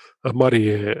 Mari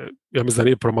je, ja mislim da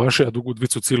nije promašio dugu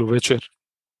dvicu cijelu večer,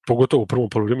 pogotovo u prvom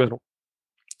poluvremenu.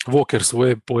 Walker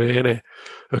svoje poene,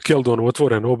 Keldon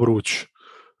otvoren obruč,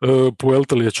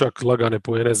 Pueltel je čak lagane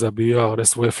poene zabijao, one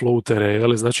svoje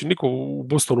floatere, znači niko u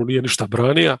Bostonu nije ništa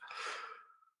branija.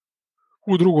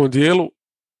 U drugom dijelu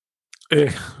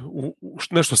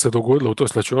nešto se dogodilo u toj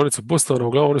slačionici Bostona,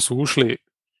 uglavnom oni su ušli,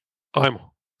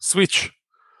 switch,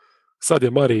 sad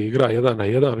je Mari igra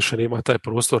 1-1, više nema taj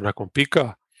prostor nakon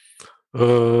pika,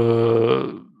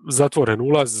 zatvoren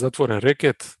ulaz, zatvoren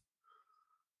reket,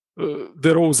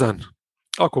 DeRozan,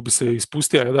 ako bi se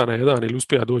ispustio 1-1 ili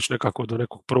uspija doći nekako do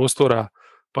nekog prostora,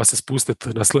 pa se spustiti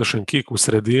na slash and kick u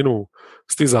sredinu,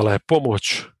 stizala je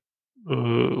pomoć,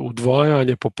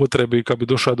 udvajanje po potrebi kad bi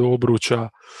došao do obruča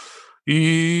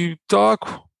i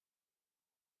tako.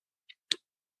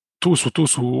 Tu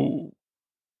su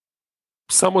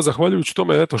samo zahvaljujući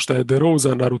tome što je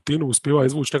DeRozan na rutinu uspijeva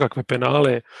izvući nekakve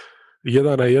penale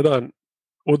 1-1,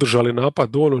 održali napad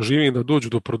dovoljno živim da dođu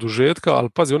do produžetka, ali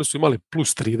pazi, oni su imali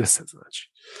plus 30,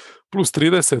 znači. Plus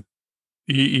 30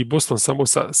 i Boston samo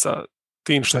sa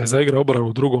tim što je zaigrao obranu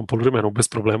u drugom poluvremenu bez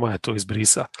problema je to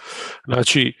izbrisa.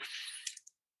 Znači,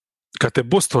 kad te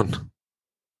Boston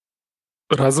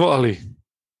razvali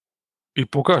i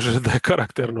pokaže da je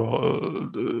karakterno,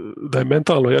 da je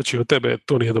mentalno jači od tebe,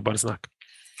 to nije dobar znak.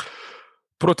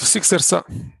 Protiv Sixersa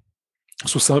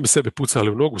su sami sebi pucali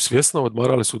u nogu svjesno,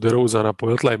 odmarali su DeRozana,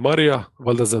 Pueltla i Marija,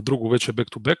 valjda za drugu veće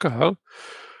back-to-backa,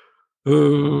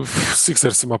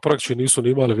 Sixersima praktički nisu ni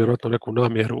imali vjerojatno neku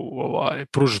namjeru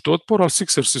pružiti otpor, ali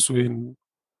Sixersi su im,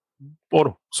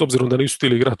 s obzirom da nisu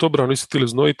htjeli igrati obranu, nisu htjeli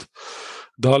znojiti,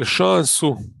 dali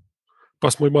šansu,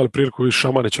 pa smo imali priliku i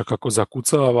Šamanića kako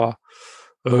zakucava,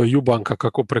 Jubanka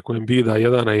kako preko Embida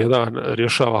 1-1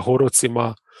 rješava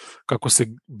horocima, kako se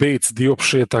Bates Diop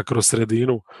šeta kroz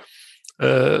sredinu.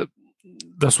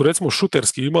 Da su recimo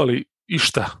šuterski imali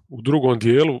išta u drugom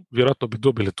dijelu, vjerojatno bi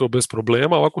dobili to bez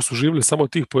problema, ovako su živjeli samo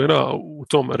tih poena u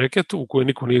tom reketu u kojoj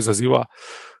niko nije izaziva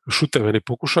šuteve ni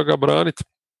pokuša ga braniti.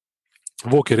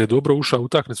 Walker je dobro ušao u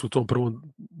utakmicu, u tom prvom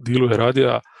dijelu je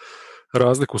radio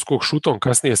razliku skok šutom,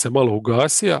 kasnije se malo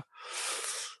ugasija,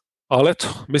 ali eto,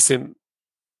 mislim,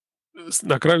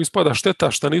 na kraju ispada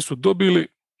šteta što nisu dobili,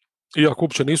 iako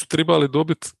uopće nisu trebali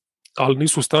dobiti, ali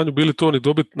nisu u stanju bili to ni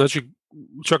dobiti, znači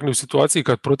čak ni u situaciji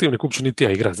kad protivnik uopće niti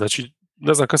ja igra. Znači,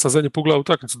 ne znam kad sam zadnje pogledao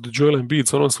utakmicu da Joel Embiid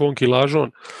s onom svom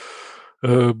kilažom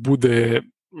bude,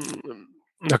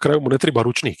 na kraju mu ne treba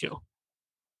ručnik, jel?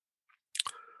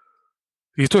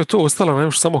 I to je to, ostala nam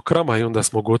još samo krama i onda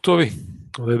smo gotovi.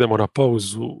 Onda idemo na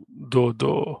pauzu do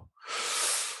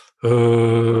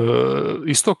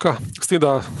istoka. S tim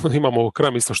da imamo o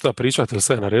krami isto šta pričati, jer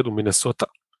sve je na redu Minnesota.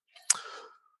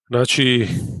 Znači,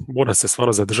 mora se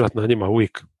stvarno zadržati na njima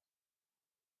uvijek.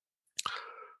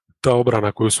 Ta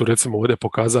obrana koju su recimo ovdje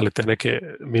pokazali te neke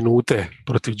minute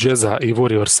protiv Jazza i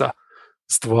Warriorsa,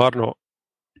 stvarno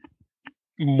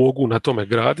mogu na tome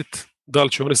graditi. Da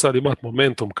li će oni sad imati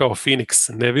momentum kao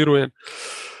Phoenix, ne vjerujem,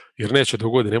 jer neće do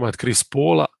godine imati Chris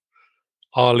Paula,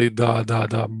 ali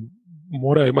da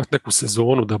moraju imati neku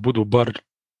sezonu da budu bar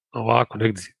ovako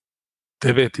negdje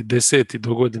 9. 10.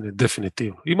 do godine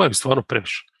definitivno. Imaju stvarno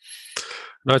previše.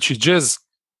 Znači, Jazz,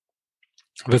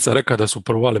 već sam rekao da su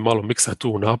provali malo miksa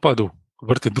tu u napadu,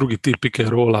 vrti drugi tip pick and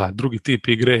rolla, drugi tip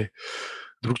igre,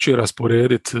 drugčije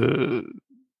rasporediti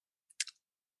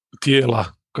tijela,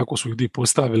 kako su ih di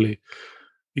postavili,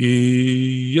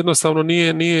 i jednostavno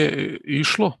nije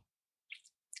išlo,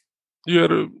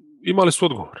 jer imali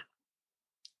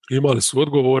su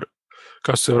odgovor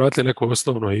kad su se vratili nekoj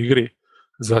osnovnoj igri.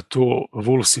 Zato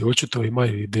Wolvesi očito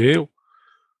imaju ideju,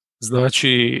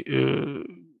 znači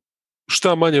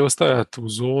šta manje ostajati u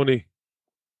zoni,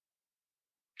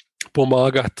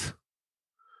 pomagati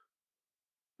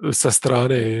sa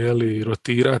strane,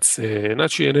 rotirati se,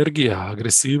 znači energija,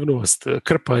 agresivnost,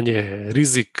 krpanje,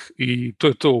 rizik, i to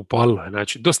je to upalilo.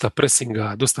 Znači, dosta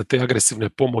presinga, dosta te agresivne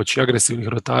pomoći, agresivnih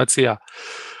rotacija,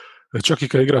 čak i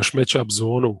kad igraš match-up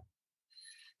zonu,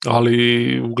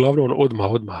 ali uglavnom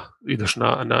odmah ideš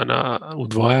na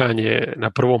udvajanje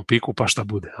na prvom piku pa šta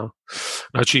bude. Ha?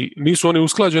 Znači, nisu oni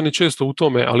usklađeni često u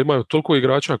tome, ali imaju toliko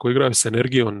igrača koji igraju s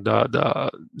energijom da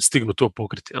stignu to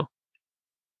pokriti. Ja?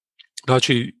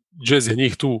 Znači, Jazz je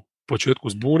njih tu u početku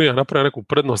zbunio, napravio neku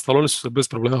prednost, ali oni su se bez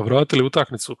problema vratili u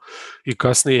utakmicu i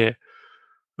kasnije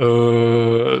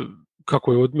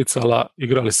kako je odmicala,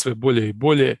 igrali sve bolje i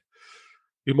bolje,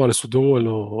 imali su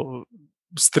dovoljno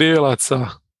strijelaca,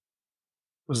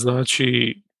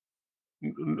 znači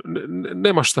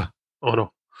nema šta.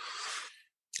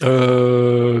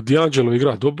 D'Angelo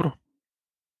igra dobro,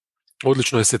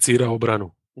 odlično je secirao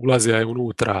obranu, ulazio je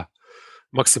unutra,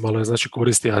 maksimalno je znači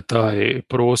koristio taj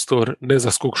prostor, ne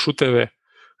za skok šuteve,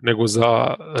 nego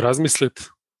za razmislit.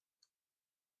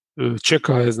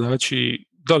 Čeka je, znači,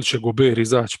 da li će Gober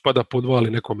izaći pa da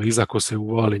podvali nekome iza ko se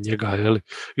uvali njega,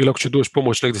 ili ako će doći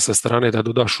pomoć negdje sa strane da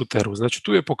doda šuteru. Znači,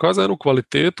 tu je pokazao jednu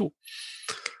kvalitetu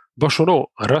baš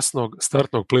rasnog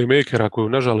startnog playmakera koju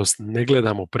nažalost ne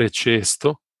gledamo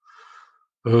prečesto.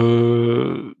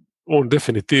 On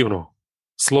definitivno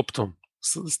s loptom,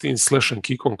 s tim slash and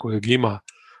kickom kojeg ima,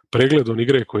 pregledom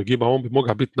igre kojeg ima, on bi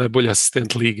mogao biti najbolji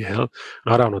asistent lige. Jel?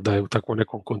 Naravno da je u takvom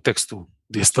nekom kontekstu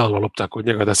gdje je stalno lopta kod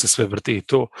njega da se sve vrti i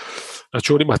to.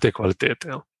 Znači, on ima te kvalitete.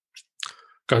 Jel?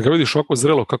 Kad ga vidiš ovako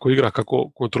zrelo kako igra,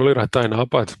 kako kontrolira taj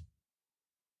napad,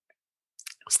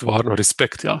 stvarno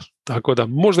respekt. Jel? Tako da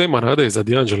možda ima nade za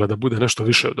D'Angela da bude nešto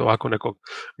više od ovako nekog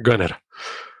ganera.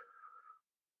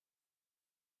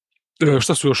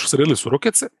 Šta su još sredili su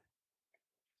Rocketse.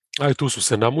 Tu su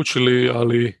se namučili,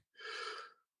 ali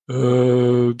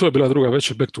to je bila druga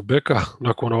veća back-to-backa.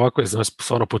 Nakon ovakve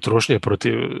stvarno potrošnje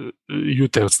protiv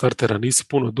Ute od startera nisi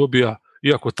puno dobija,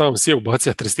 iako tam si je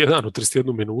ubacija 31 u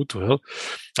 31 minutu, jel?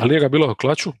 Ali nije ga bilo u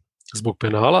klaču zbog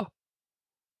penala.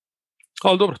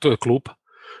 Ali dobro, to je klupa.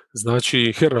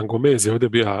 Znači, Hernan Gomez je ovdje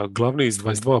bio glavni iz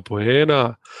 22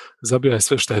 poena, zabija je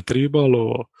sve što je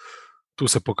tribalo, tu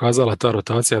se pokazala ta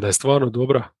rotacija da je stvarno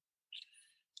dobra.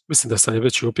 Mislim da sam je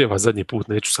već i opjeva zadnji put,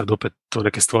 neću sad opet to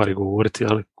neke stvari govoriti,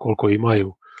 ali koliko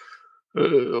imaju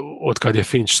od kad je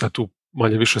Finch sad tu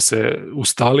manje više se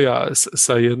ustalija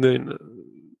sa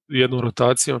jednom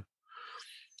rotacijom.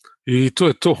 I to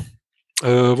je to.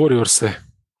 Warriors se,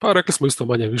 pa rekli smo isto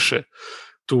manje više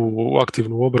tu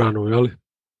aktivnu obranu, jeli?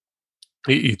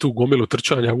 I tu gomilu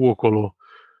trčanja uokolo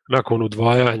nakon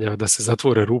udvajanja da se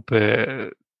zatvore rupe,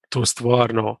 to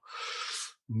stvarno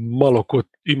malo ko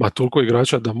ima toliko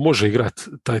igrača da može igrati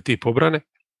taj tip obrane.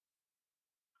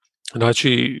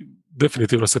 Znači,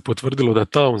 definitivno se potvrdilo da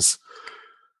Towns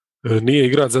nije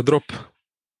igrač za drop,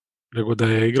 nego da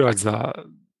je igrač za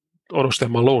ono što je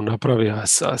Malone napravio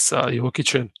sa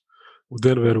Jokićem u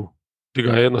Denveru, gdje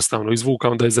ga je jednostavno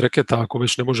izvukao da iz reketa ako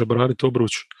već ne može braniti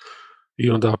obruč, i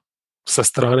onda sa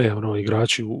strane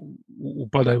igrači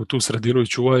upadaju u tu sredinu i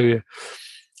čuvaju je.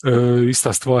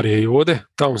 Ista stvar je i ovdje.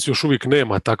 Towns još uvijek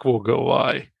nema takvog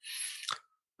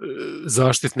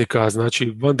zaštitnika,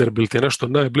 znači Vanderbilt je nešto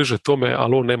najbliže tome,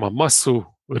 ali on nema masu,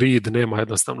 Reed nema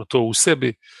jednostavno to u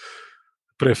sebi,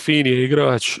 prefin je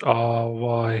igrač, a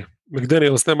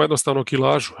McDaniels nema jednostavno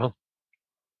kilažu, ja?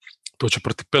 To će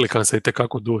protiv Pelicansa i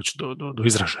tekako doći do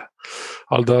izražaja.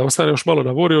 Ali da ostane još malo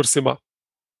na Warriorsima,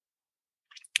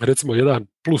 recimo jedan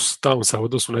plus Townsa u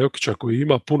odnosu na Jokića koji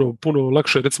ima puno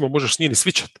lakše, recimo možeš s njim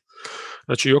svičat.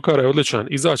 Znači Jokara je odličan,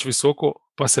 izaći visoko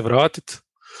pa se vratit,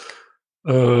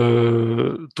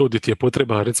 to gdje ti je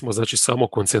potrebna recimo znači samo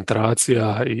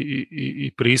koncentracija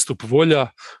i pristup volja,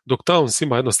 dok Towns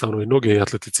ima jednostavno i noge i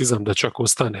atleticizam da čak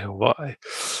ostane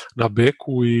na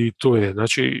beku i to je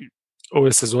znači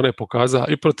ove sezone pokazao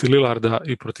i protiv Lillarda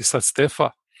i protiv sad Stefa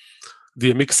gdje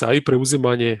je miksa i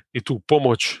preuzimanje i tu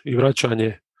pomoć i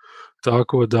vraćanje,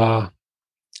 tako da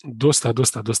dosta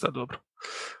dobro.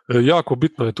 Jako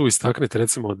bitno je tu istaknuti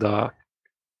recimo da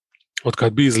od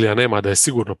kad Beasleya nema da je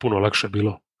sigurno puno lakše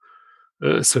bilo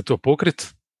sve to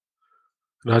pokrit.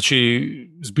 Znači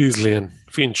s Beasleyem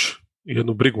Finch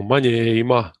jednu brigu manje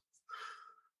ima,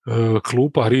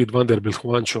 klupa Reed, Vanderbilt,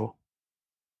 Juancho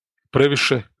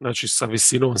previše, znači sa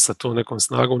visinom, sa to nekom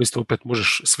snagom, isto opet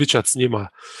možeš svičati s njima,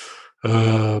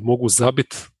 mogu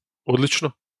zabiti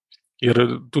odlično,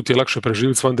 jer tu ti je lakše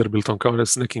preživjeti s Vanderbiltom kao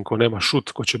s nekim ko nema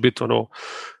šut, ko će biti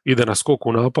ide na skoku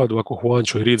u napadu, ako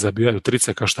Juancho i Reed zabijaju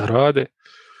trice ka šta rade.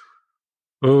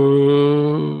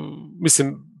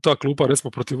 Mislim, ta klupa,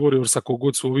 recimo protiv Warriorsa,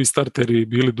 kogod su ovi starteri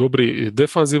bili dobri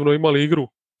defanzivno imali igru,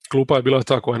 klupa je bila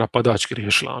ta koja je napadački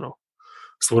riješila,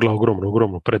 stvorila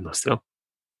ogromnu prednost, jel?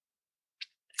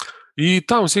 I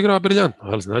tamo se igra briljantno,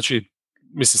 jel? Znači,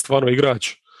 mislim, stvarno igrač,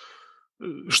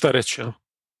 šta reći, jel?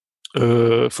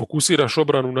 Fokusiraš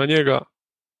obranu na njega,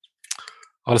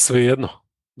 ali svejedno,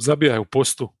 zabijaj u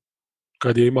postu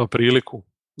kad je ima priliku,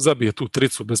 zabije tu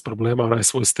tricu bez problema, onaj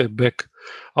svoj step back,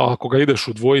 a ako ga ideš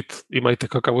udvojit, imajte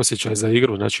kakav osjećaj za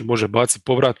igru, znači može baciti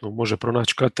povratnu, može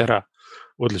pronaći katera,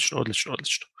 odlično.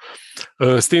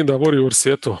 S tim da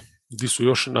Warriors, eto, gdje su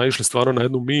još naišli stvarno na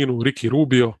jednu minu, Ricky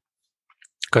Rubio,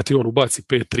 kad ti on ubaci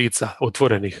 5 trica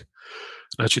otvorenih,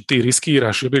 znači ti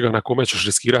riskiraš, jebi ga na kome ćeš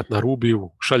riskirati, na Rubiju,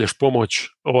 šalješ pomoć,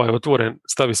 otvoren,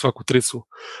 stavi svaku tricu,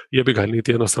 jebi ga,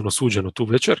 niti jednostavno suđeno tu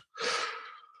večer.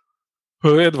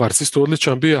 Edwards isto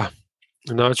odličan bija,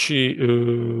 znači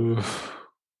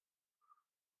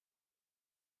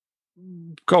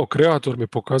kao kreator mi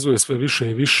pokazuje sve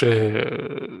više i više,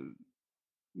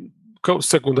 kao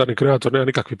sekundarni kreator nema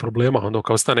nikakvih problema,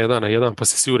 kao stane 1 na 1 pa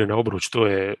se sjuri na obruč, to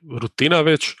je rutina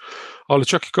već, ali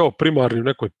čak i kao primarni u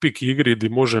nekoj pik igri gdje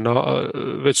može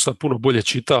već sad puno bolje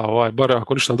čita, bar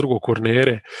ako ništa drugo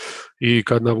kornere i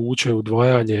kad navuče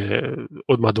udvajanje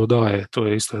odmah dodaje, to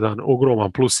je isto jedan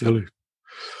ogroman plus, jeli,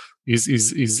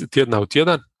 iz tjedna u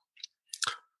tjedan.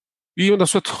 I onda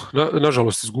su eto,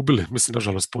 nažalost izgubili, mislim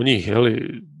nažalost po njih,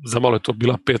 jeli, za malo je to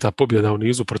bila 5. pobjeda u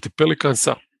nizu protiv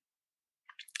Pelicansa,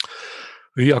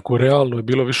 iako realno je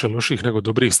bilo više loših nego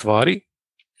dobrih stvari.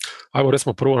 Ajmo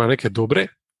recimo prvo na neke dobre.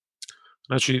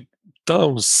 Znači,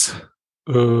 Towns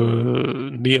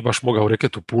nije baš mogao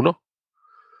reketu puno.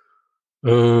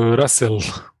 Russell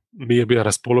nije bio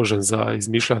raspoložen za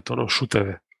izmišljati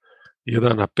šuteve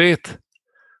 1 na 5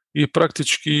 i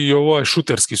praktički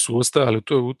šuterski su ostajali u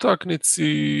toj utakmici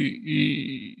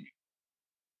i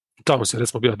Towns je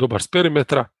recimo bio dobar s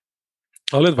perimetra,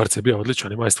 ali Edwards je bio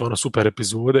odličan, ima je stvarno super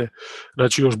epizode,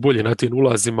 znači još bolje na tim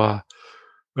ulazima,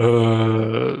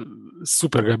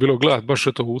 super ga je bilo gledati, baš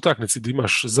eto u utakmici gdje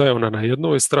imaš Ziona na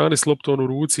jednoj strani s loptom u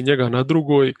ruci, njega na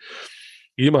drugoj,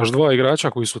 i imaš 2 igrača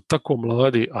koji su tako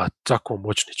mladi, a tako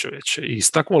moćni, čovječe, i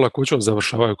s takvom lakoćom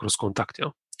završavaju kroz kontakt.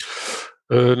 Ja?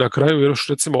 Na kraju još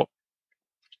recimo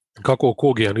kako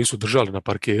Kogija nisu držali na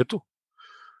parketu,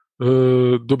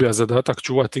 dobija zadatak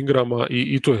čuvati Ingrama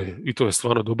i to je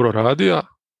stvarno dobro radija,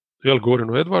 jel, govorim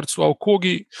o Edwardsu, a u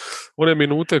Kogi one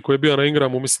minute koje je bio na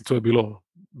Ingramu, mislim to je bilo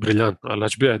briljantno,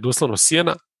 znači bio je doslovno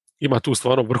sjena, ima tu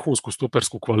stvarno vrhunsku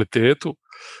stopersku kvalitetu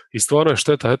i stvarno je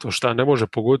šteta, eto, šta ne može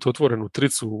pogoditi otvorenu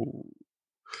tricu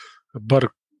bar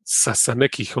sa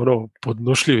nekih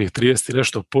podnošljivih 30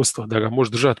 nešto posto, da ga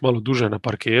može držati malo duže na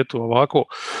parketu, ovako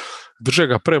drže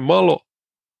ga premalo,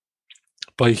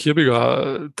 pa ih jebi ga,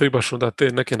 trebaš onda te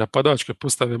neke napadačke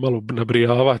postave malo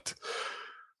nabrijavati.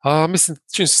 A mislim,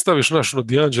 čim se staviš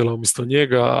D'Angela umjesto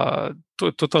njega, to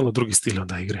je totalno drugi stil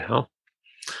onda igre. Ja?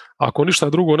 Ako ništa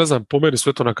drugo, ne znam, po meni su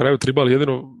eto na kraju trebali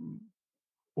jedino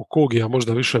u Kogija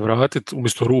možda više vratiti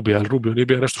umjesto Rubija, jer Rubio nije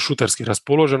bio nešto šuterski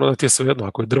raspoložen, onda ti je sve jedno,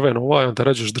 ako je drveno onda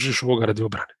držiš ovoga radi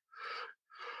obrane.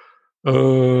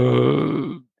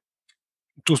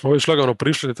 Tu smo već lagano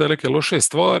prišli na te neke loše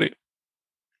stvari.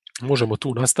 možemo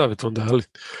tu nastaviti onda,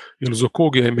 jer uz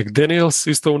Okogija i McDaniels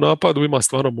isto u napadu ima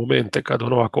stvarno momente kad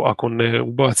ono ako ne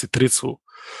ubaci tricu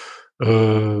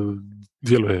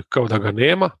djeluje kao da ga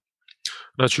nema.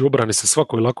 Znači, obrani se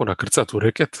svako je lako nakrcati u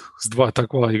reket s dva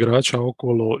takva igrača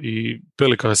okolo i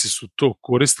Pelikansi su to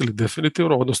koristili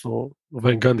definitivno, odnosno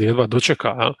Van Gundy jedva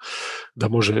dočeka da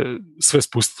može sve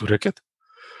spustiti u reket.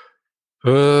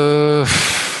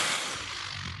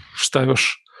 Šta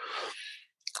još?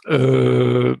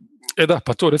 Da,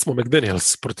 pa to recimo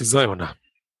McDaniels protiv Ziona.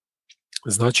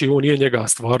 Znači, on nije njega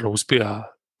stvarno uspija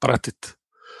pratiti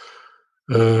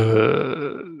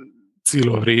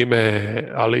cijelo vrijeme,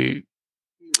 ali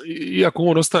iako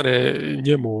on ostane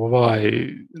njemu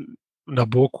na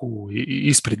boku i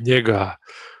ispred njega,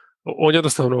 on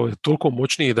jednostavno je toliko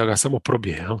moćniji da ga samo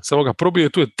probije. Samo ga probije,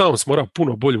 tu je Towns mora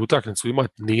puno bolju utakmicu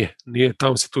imati, nije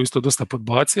Towns je tu isto dosta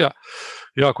podbacija,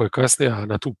 jako je kasnija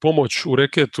na tu pomoć u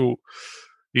reketu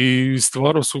i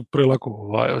stvarno su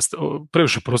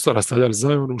previše prostora stavljali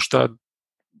Zionu,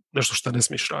 nešto što ne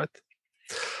smiješ raditi.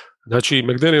 Znači,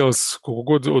 McDaniels, koliko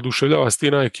god oduševljava s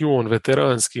tim IQ-on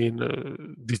veteranskim,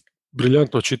 di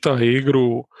briljantno čita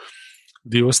igru,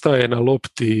 di ostaje na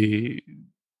lopti,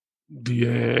 di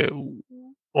je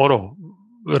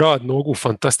rad nogu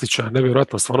fantastičan,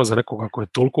 nevjerojatno stvarno za nekoga ko je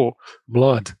toliko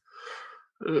mlad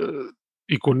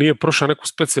i ko nije prošao neku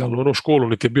specijalnu školu,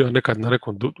 niti je bio nekad na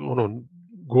nekom,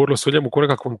 govorilo se o njemu kao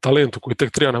nekakvom talentu koji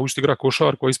tek treba naučiti igra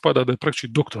košarku, koji ispada da je praktički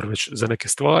doktor već za neke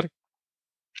stvari.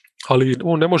 Ali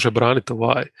on ne može braniti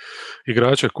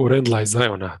igrače ko Randla i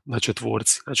Ziona na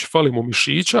četvorci. Znači, fali mu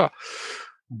mišića,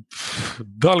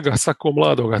 da li ga svako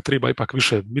mladoga treba ipak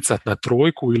više micati na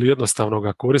trojku ili jednostavno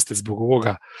ga koristiti zbog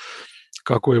ovoga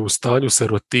kako je u stanju se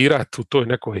rotirati u toj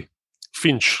nekoj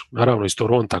Finch, naravno iz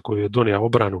Toronta koji je donio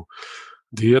obranu,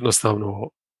 gdje jednostavno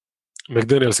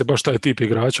McDaniels je baš taj tip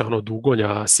igrača,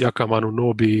 dugonja, Siakamanu,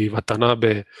 Nobi,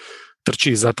 Watanabe,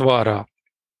 trči, zatvara.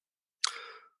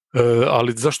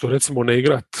 Ali zašto recimo ne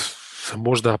igrat,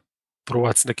 možda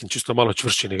provati s nekim čisto malo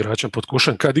čvršćim igračem pod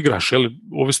košem kad igraš,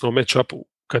 ovisno o match-upu,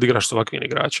 kad igraš s ovakvim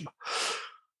igračima.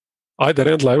 Ajde,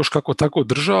 Randla još kako tako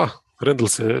drža, Randle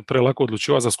se prelako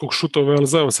odlučiva za skok šutove, ali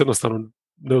Zion se jednostavno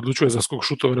ne odlučuje za skok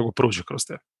šutove, nego prođe kroz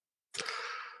te.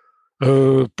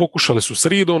 Pokušali su s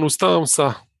Reedom uz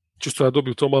Townsa, čisto da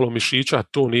dobiju to malo mišića,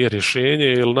 to nije rješenje,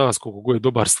 jer nas koliko god je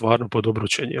dobar stvarno pod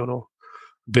obručenje,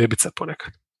 bebica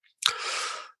ponekad.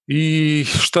 I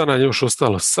šta nam je još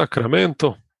ostalo?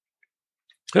 Sacramento.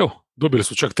 Evo, dobili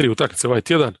su čak 3 utakmice ovaj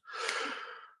tjedan.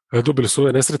 Dobili su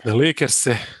ove nesretne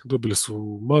Lakerse, dobili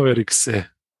su Maverickse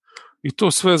i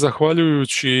to sve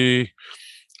zahvaljujući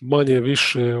manje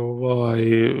više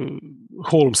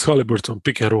Holmes Halliburton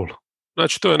pick and roll.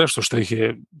 Znači, to je nešto što ih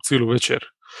je cijelu večer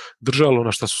držalo,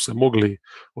 na što su se mogli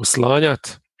oslanjati.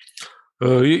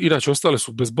 Inače, ostale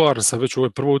su bez Barnesa već u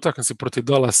ovoj prvoj utakmici protiv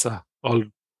Dallasa,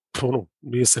 ali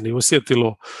nije se ni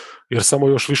osjetilo, jer samo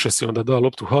još više si onda da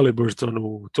loptu Halliburtonu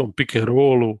u tom pick and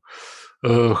rollu.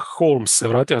 Holmes se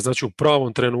vratio, znači u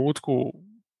pravom trenutku.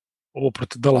 Ovo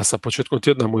protiv Dallasa početkom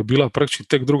tjedna mu je bila praktički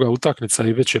tek druga utakmica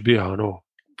i već je bio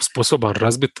sposoban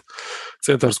razbiti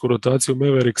centarsku rotaciju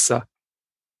Mavericksa.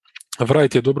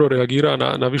 Wright je dobro reagira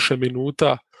na više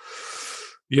minuta.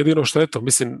 Jedino što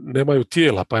nemaju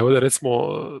tijela, pa je ovdje recimo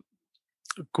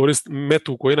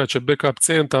Metu koji je inače backup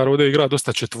centar, ovdje igra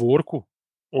dosta četvorku,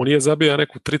 on je zabija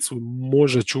neku tricu,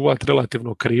 može čuvati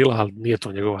relativno krila, ali nije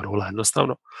to njegova rola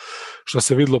jednostavno, što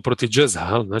se vidjelo protiv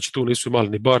Jazza, znači tu nisu imali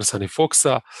ni Barnesa ni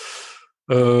Foxa,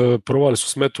 provali su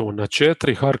s Metom na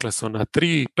 4, Harklesson na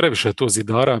 3, previše je to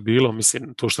zidara bilo,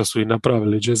 to što su i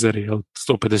napravili Jazzeri,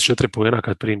 154 poena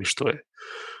kad primiš,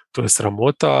 to je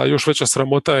sramota, a još veća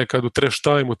sramota je kad u trash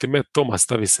time-u ti Matt Thomas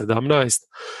stavi 17,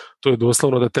 to je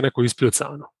doslovno da te neko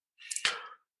ispljucano.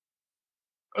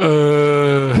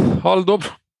 Ali dobro,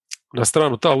 na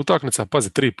stranu ta utakmica, pazi,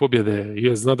 3 pobjede,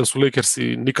 zna da su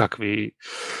Lakersi nikakvi,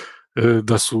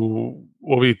 da su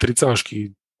ovi tricaški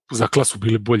za klasu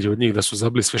bili bolji od njih, da su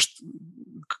zabili sve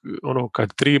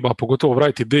kad treba, pogotovo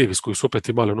Wright i Davis koji su opet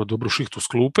imali dobru šihtu s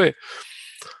klupe.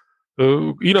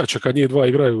 Inače kad njih dva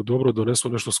igraju dobro, donesu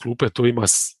nešto s klupe, to ima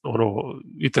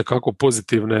itekako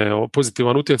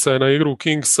pozitivan utjecaj na igru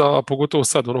Kingsa, a pogotovo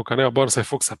sad kad nema Barnesa i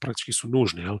Foxa praktički su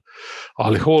nužni,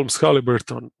 ali Holmes,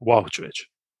 Halliburton, wow čovječe.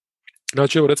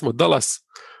 Znači evo recimo Dallas,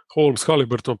 Holmes,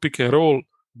 Halliburton, pick and roll,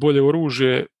 bolje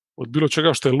oružje od bilo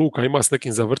čega što je Luka ima s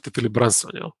nekim zavrtiti ili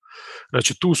Branson,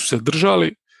 Znači tu su se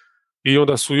držali i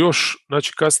onda su još,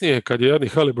 znači kasnije kad je jadni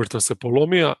Halliburton se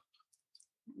polomija,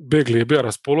 Bagley je bio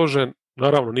raspoložen,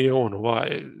 naravno nije on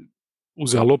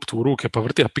uzeo loptu u ruke pa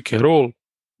vrtija pick and roll,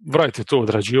 Wright je to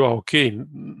odrađivao, ok,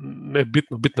 ne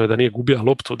bitno, bitno je da nije gubija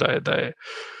loptu, da je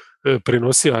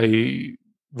prinosija i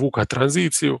vuka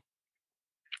tranziciju,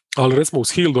 ali recimo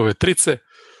uz Hildove trice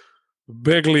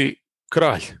Begli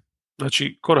kralj.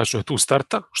 Znači, konačno je tu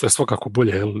starta, što je svakako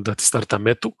bolje da ti starta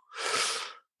metu,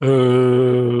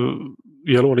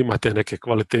 jer on ima te neke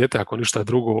kvalitete, ako ništa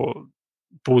drugo,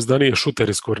 pouzdanije šuter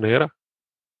iz kornera,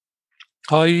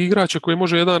 a i igrače koji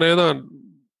može 1-1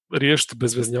 riješiti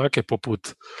bezveznjake poput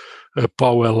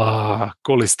Powella,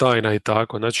 Kolistajna i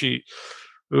tako. Znači,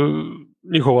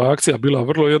 njihova akcija bila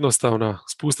vrlo jednostavna,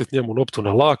 spustiti njemu loptu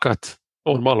na lakat,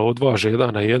 on malo odvaže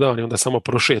 1-1 i onda samo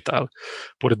prošeta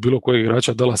pored bilo kojeg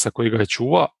igrača Dallasa koji ga je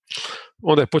čuva.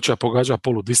 Onda je počeo pogađati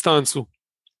polu distancu.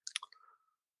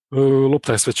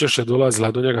 Lopta je sve češće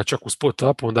dolazila do njega čak u spot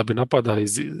up, onda bi napada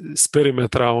iz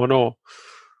perimetra,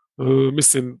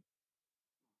 mislim,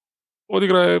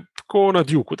 odigra je ko na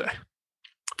Duke da je.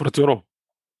 Protiv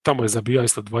tamo je zabija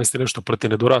isto 20 nešto protiv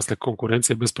nedorasle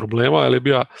konkurencije bez problema, ali je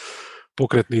bio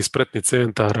pokretni i spretni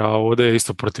centar, a ovdje je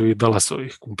isto protiv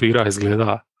Dallasovih kumpira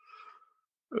izgleda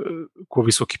ko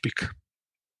visoki pik.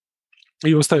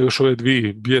 I ostaju još ove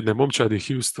dvije bijedne momčadi,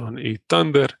 Houston i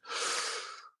Thunder.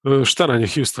 Šta nam je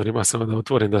Houston, ima samo da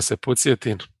otvorim da se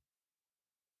podsjetim.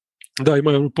 Da,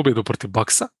 imaju pobjedu protiv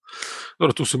Bucksa.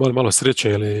 Dobro, tu su imali malo sreće,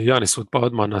 jer je Janis otpao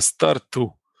odmah na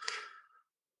startu.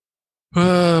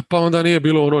 Pa onda nije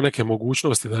bilo neke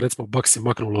mogućnosti da recimo Bucksi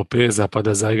maknu Lopeza pa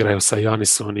da zaigraju sa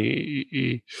Janisom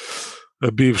i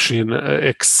bivšim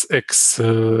ex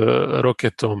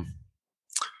Roketom,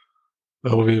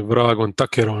 ovim vragom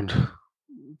Tuckerom,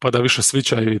 pa da više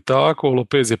svičaju i tako.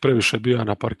 Lopez je previše bio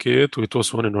na parketu i to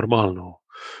su oni normalno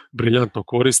briljantno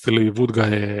koristili. Wood ga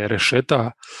je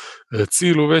rešeta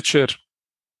cijelu večer.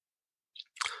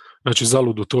 Znači,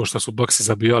 zaludu to što su Bucksi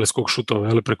zabijali skok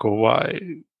šutove preko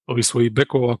ovih svojih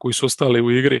bekova koji su ostali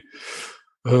u igri.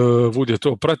 Wood je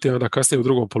to pratio, onda kasnije u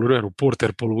drugom poluvremenu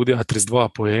Porter poludio 32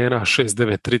 poena,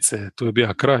 6-9 trice, to je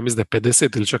bio kraj, mislim da je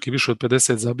 50 ili čak i više od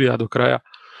 50 zabija do kraja.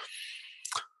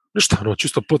 Ništa,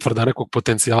 čisto potvrda nekog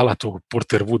potencijala to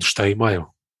Porter Wood šta imaju.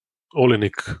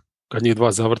 Olenik, kad njih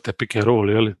dva zavrte pick and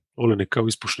roll, Olenik kao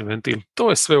ispušni ventil, to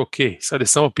je sve ok. Sad je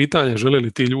samo pitanje žele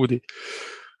li ti ljudi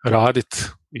raditi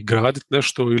i graditi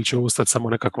nešto ili će ostati samo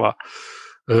nekakva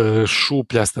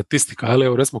šuplja statistika, ali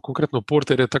evo recimo konkretno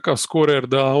Porter je takav skorer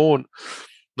da on,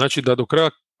 znači da do kraja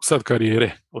sad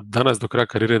karijere, od danas do kraja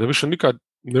karijere, da više nikad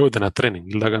ne ode na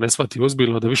trening ili da ga ne shvati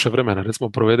ozbiljno, da više vremena recimo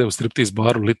provede u striptease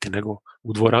baru liti nego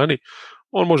u dvorani,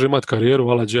 on može imati karijeru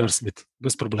ala J.R. Smith,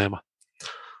 bez problema.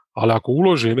 Ali ako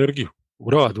uloži energiju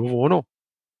u rad,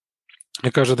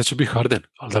 ne kaže da će biti Harden,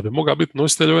 ali da bi mogao biti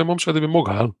nositelj ove momčade bi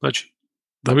mogao, znači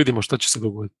da vidimo šta će se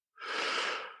dogoditi.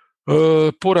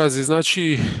 Porazi,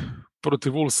 znači,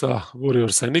 protiv Woolsa,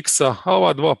 Warriorsa i Knicksa, a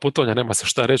ova dva potonja nema se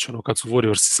šta reći, kad su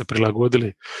Warriorsi se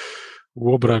prilagodili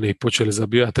u obrani i počeli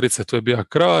zabijati trice, to je bio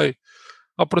kraj,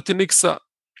 a protiv Knicksa,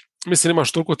 mislim,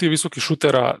 imaš toliko ti visoki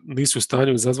šutera, nisu u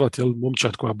stanju izazvati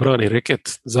momčad koja brani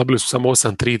reket, zabili su samo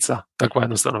 8 trica, takva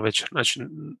jednostavno večer, znači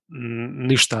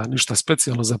ništa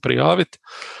specijalno za prijaviti.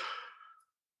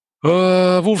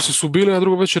 Wolvesi su bili na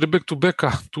drugoj večeri back to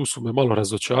backa, tu su me malo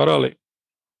razočarali.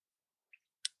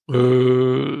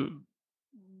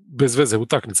 Bez veze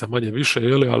utakmica manje više,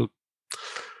 ali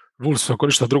Wolves su ako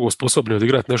ništa drugo sposobni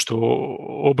odigrati nešto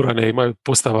obrane, imaju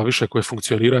postava više koje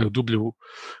funkcioniraju, dublju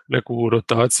neku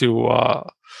rotaciju, a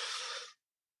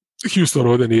Houston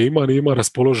ovdje nije ima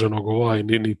raspoloženog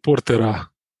ni Portera,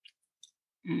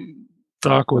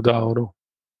 tako da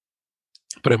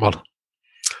premalo.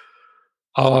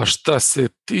 A šta se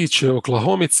tiče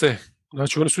Oklahomice,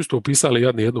 znači oni su isto upisali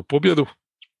jednu pobjedu,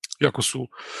 iako su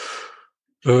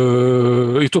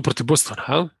i to protiv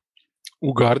Bostona,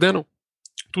 u Gardenu,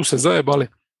 tu se zajebali,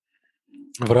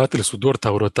 vratili su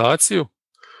Dorta u rotaciju,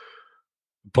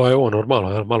 pa je on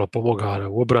normalno malo pomoga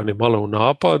u obrani, malo u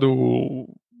napadu,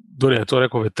 donio je to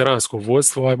neko veteransko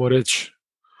vodstvo, ajmo reći,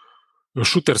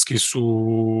 šuterski su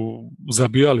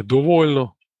zabijali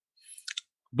dovoljno,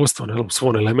 Boston u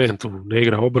svom elementu ne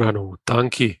igra obranu,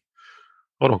 tanki,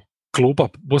 klupa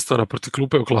Bostona protiv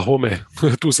klupe Oklahome,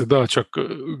 tu se da čak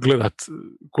gledat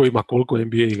ko ima koliko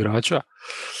NBA igrača.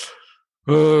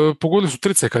 Pogodili su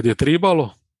trice kad je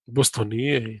tribalo, Boston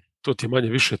nije, to ti je manje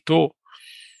više to.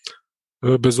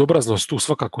 Bezobraznost tu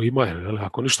svakako imaju,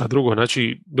 ako ništa drugo,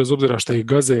 znači bez obzira što ih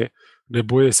gaze, ne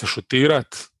boje se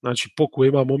šutirat, znači Poku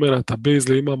ima momenata,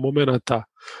 Beasley ima momenata,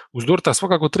 uz Dorta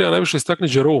svakako treba najviše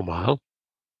istaknuti Jeroma,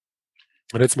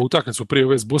 recimo utakmicu prije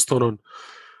ove s Bostonom,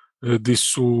 gdje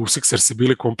su Sixersi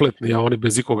bili kompletni, a oni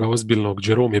bez ikoga ozbiljnog.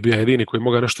 Jerome je bio jedini koji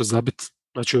moga nešto zabiti.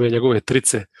 Znači ove njegove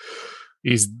trice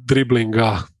iz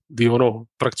driblinga, gdje ono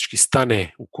praktički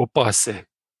stane, ukopa se,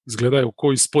 izgledaju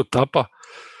koji spot tapa,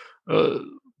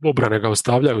 obrane ga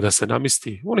ostavljaju da se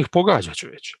namisti, on ih pogađa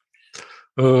čovječe.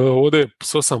 Ovdje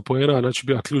s 8 poena, znači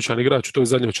bio ključan igrač u toj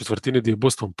zadnjoj četvrtini gdje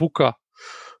Boston puka,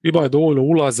 ima je dovoljno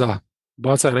ulaza,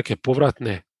 baca neke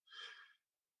povratne,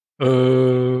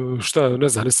 šta, ne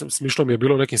znam, smišno mi je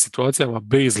bilo u nekim situacijama,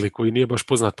 Bazley koji nije baš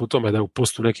poznat po tome da je u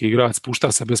postu neki igrač,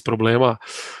 spušta se bez problema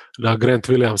na Grant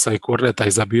Williamsa i Korneta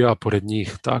i zabija pored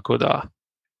njih, tako da,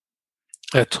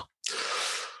 eto.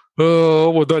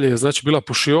 Ovo dalje je znači bila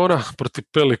pušiona protiv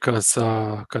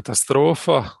Pelicansa,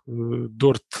 katastrofa,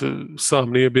 Dort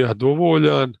sam nije bio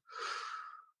dovoljan,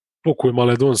 Pokuj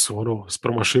Maledon su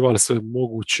spromašivali sve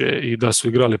moguće i da su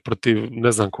igrali protiv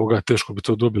ne znam koga, teško bi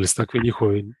to dobili s takvim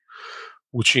njihovim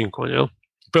učinkom. Jel?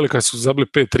 Pelicansi su zabili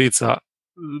 5 trica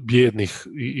bijednih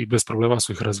i bez problema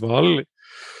su ih razvalili.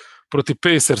 Protiv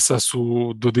Pacersa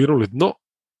su dodirnuli dno,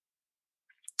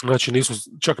 znači nisu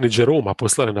čak ni Jeroma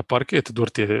poslali na parket,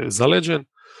 Dort je zaleđen.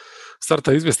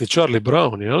 Starta izvjesni Charlie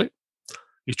Brown, jeli?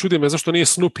 I čudi me zašto nije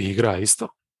Snoopy igra isto.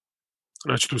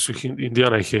 Znači tu su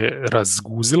Indiana ih je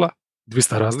razguzila,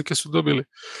 200 razlike su dobili.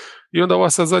 I onda ova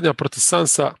sad zadnja protiv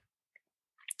Sansa,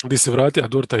 gdje se vratija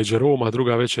Dorta i Jeroma,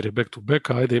 druga večer je back to back,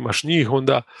 ajde imaš njih,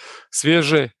 onda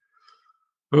svježe,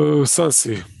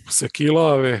 Sansi se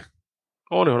kilave,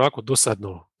 one onako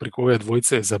dosadno preko ove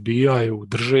dvojice zabijaju,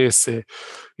 drže se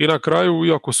i na kraju,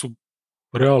 iako su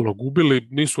realno gubili,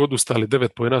 nisu odustali, 9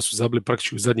 poena su zabili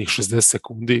praktički u zadnjih 60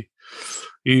 sekundi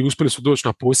i uspjeli su doći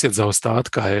na posjed za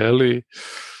ostatka,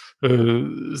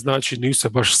 znači nisu se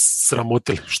baš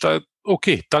sramotili. Šta je, ok,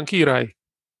 tankiraj,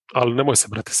 ali nemoj se,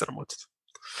 brate, sramotiti.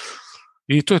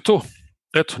 I to je to.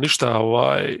 Eto, ništa,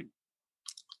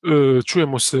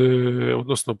 čujemo se,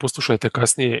 odnosno poslušajte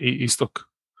kasnije i Istok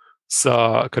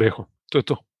sa Krehom. To je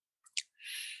to.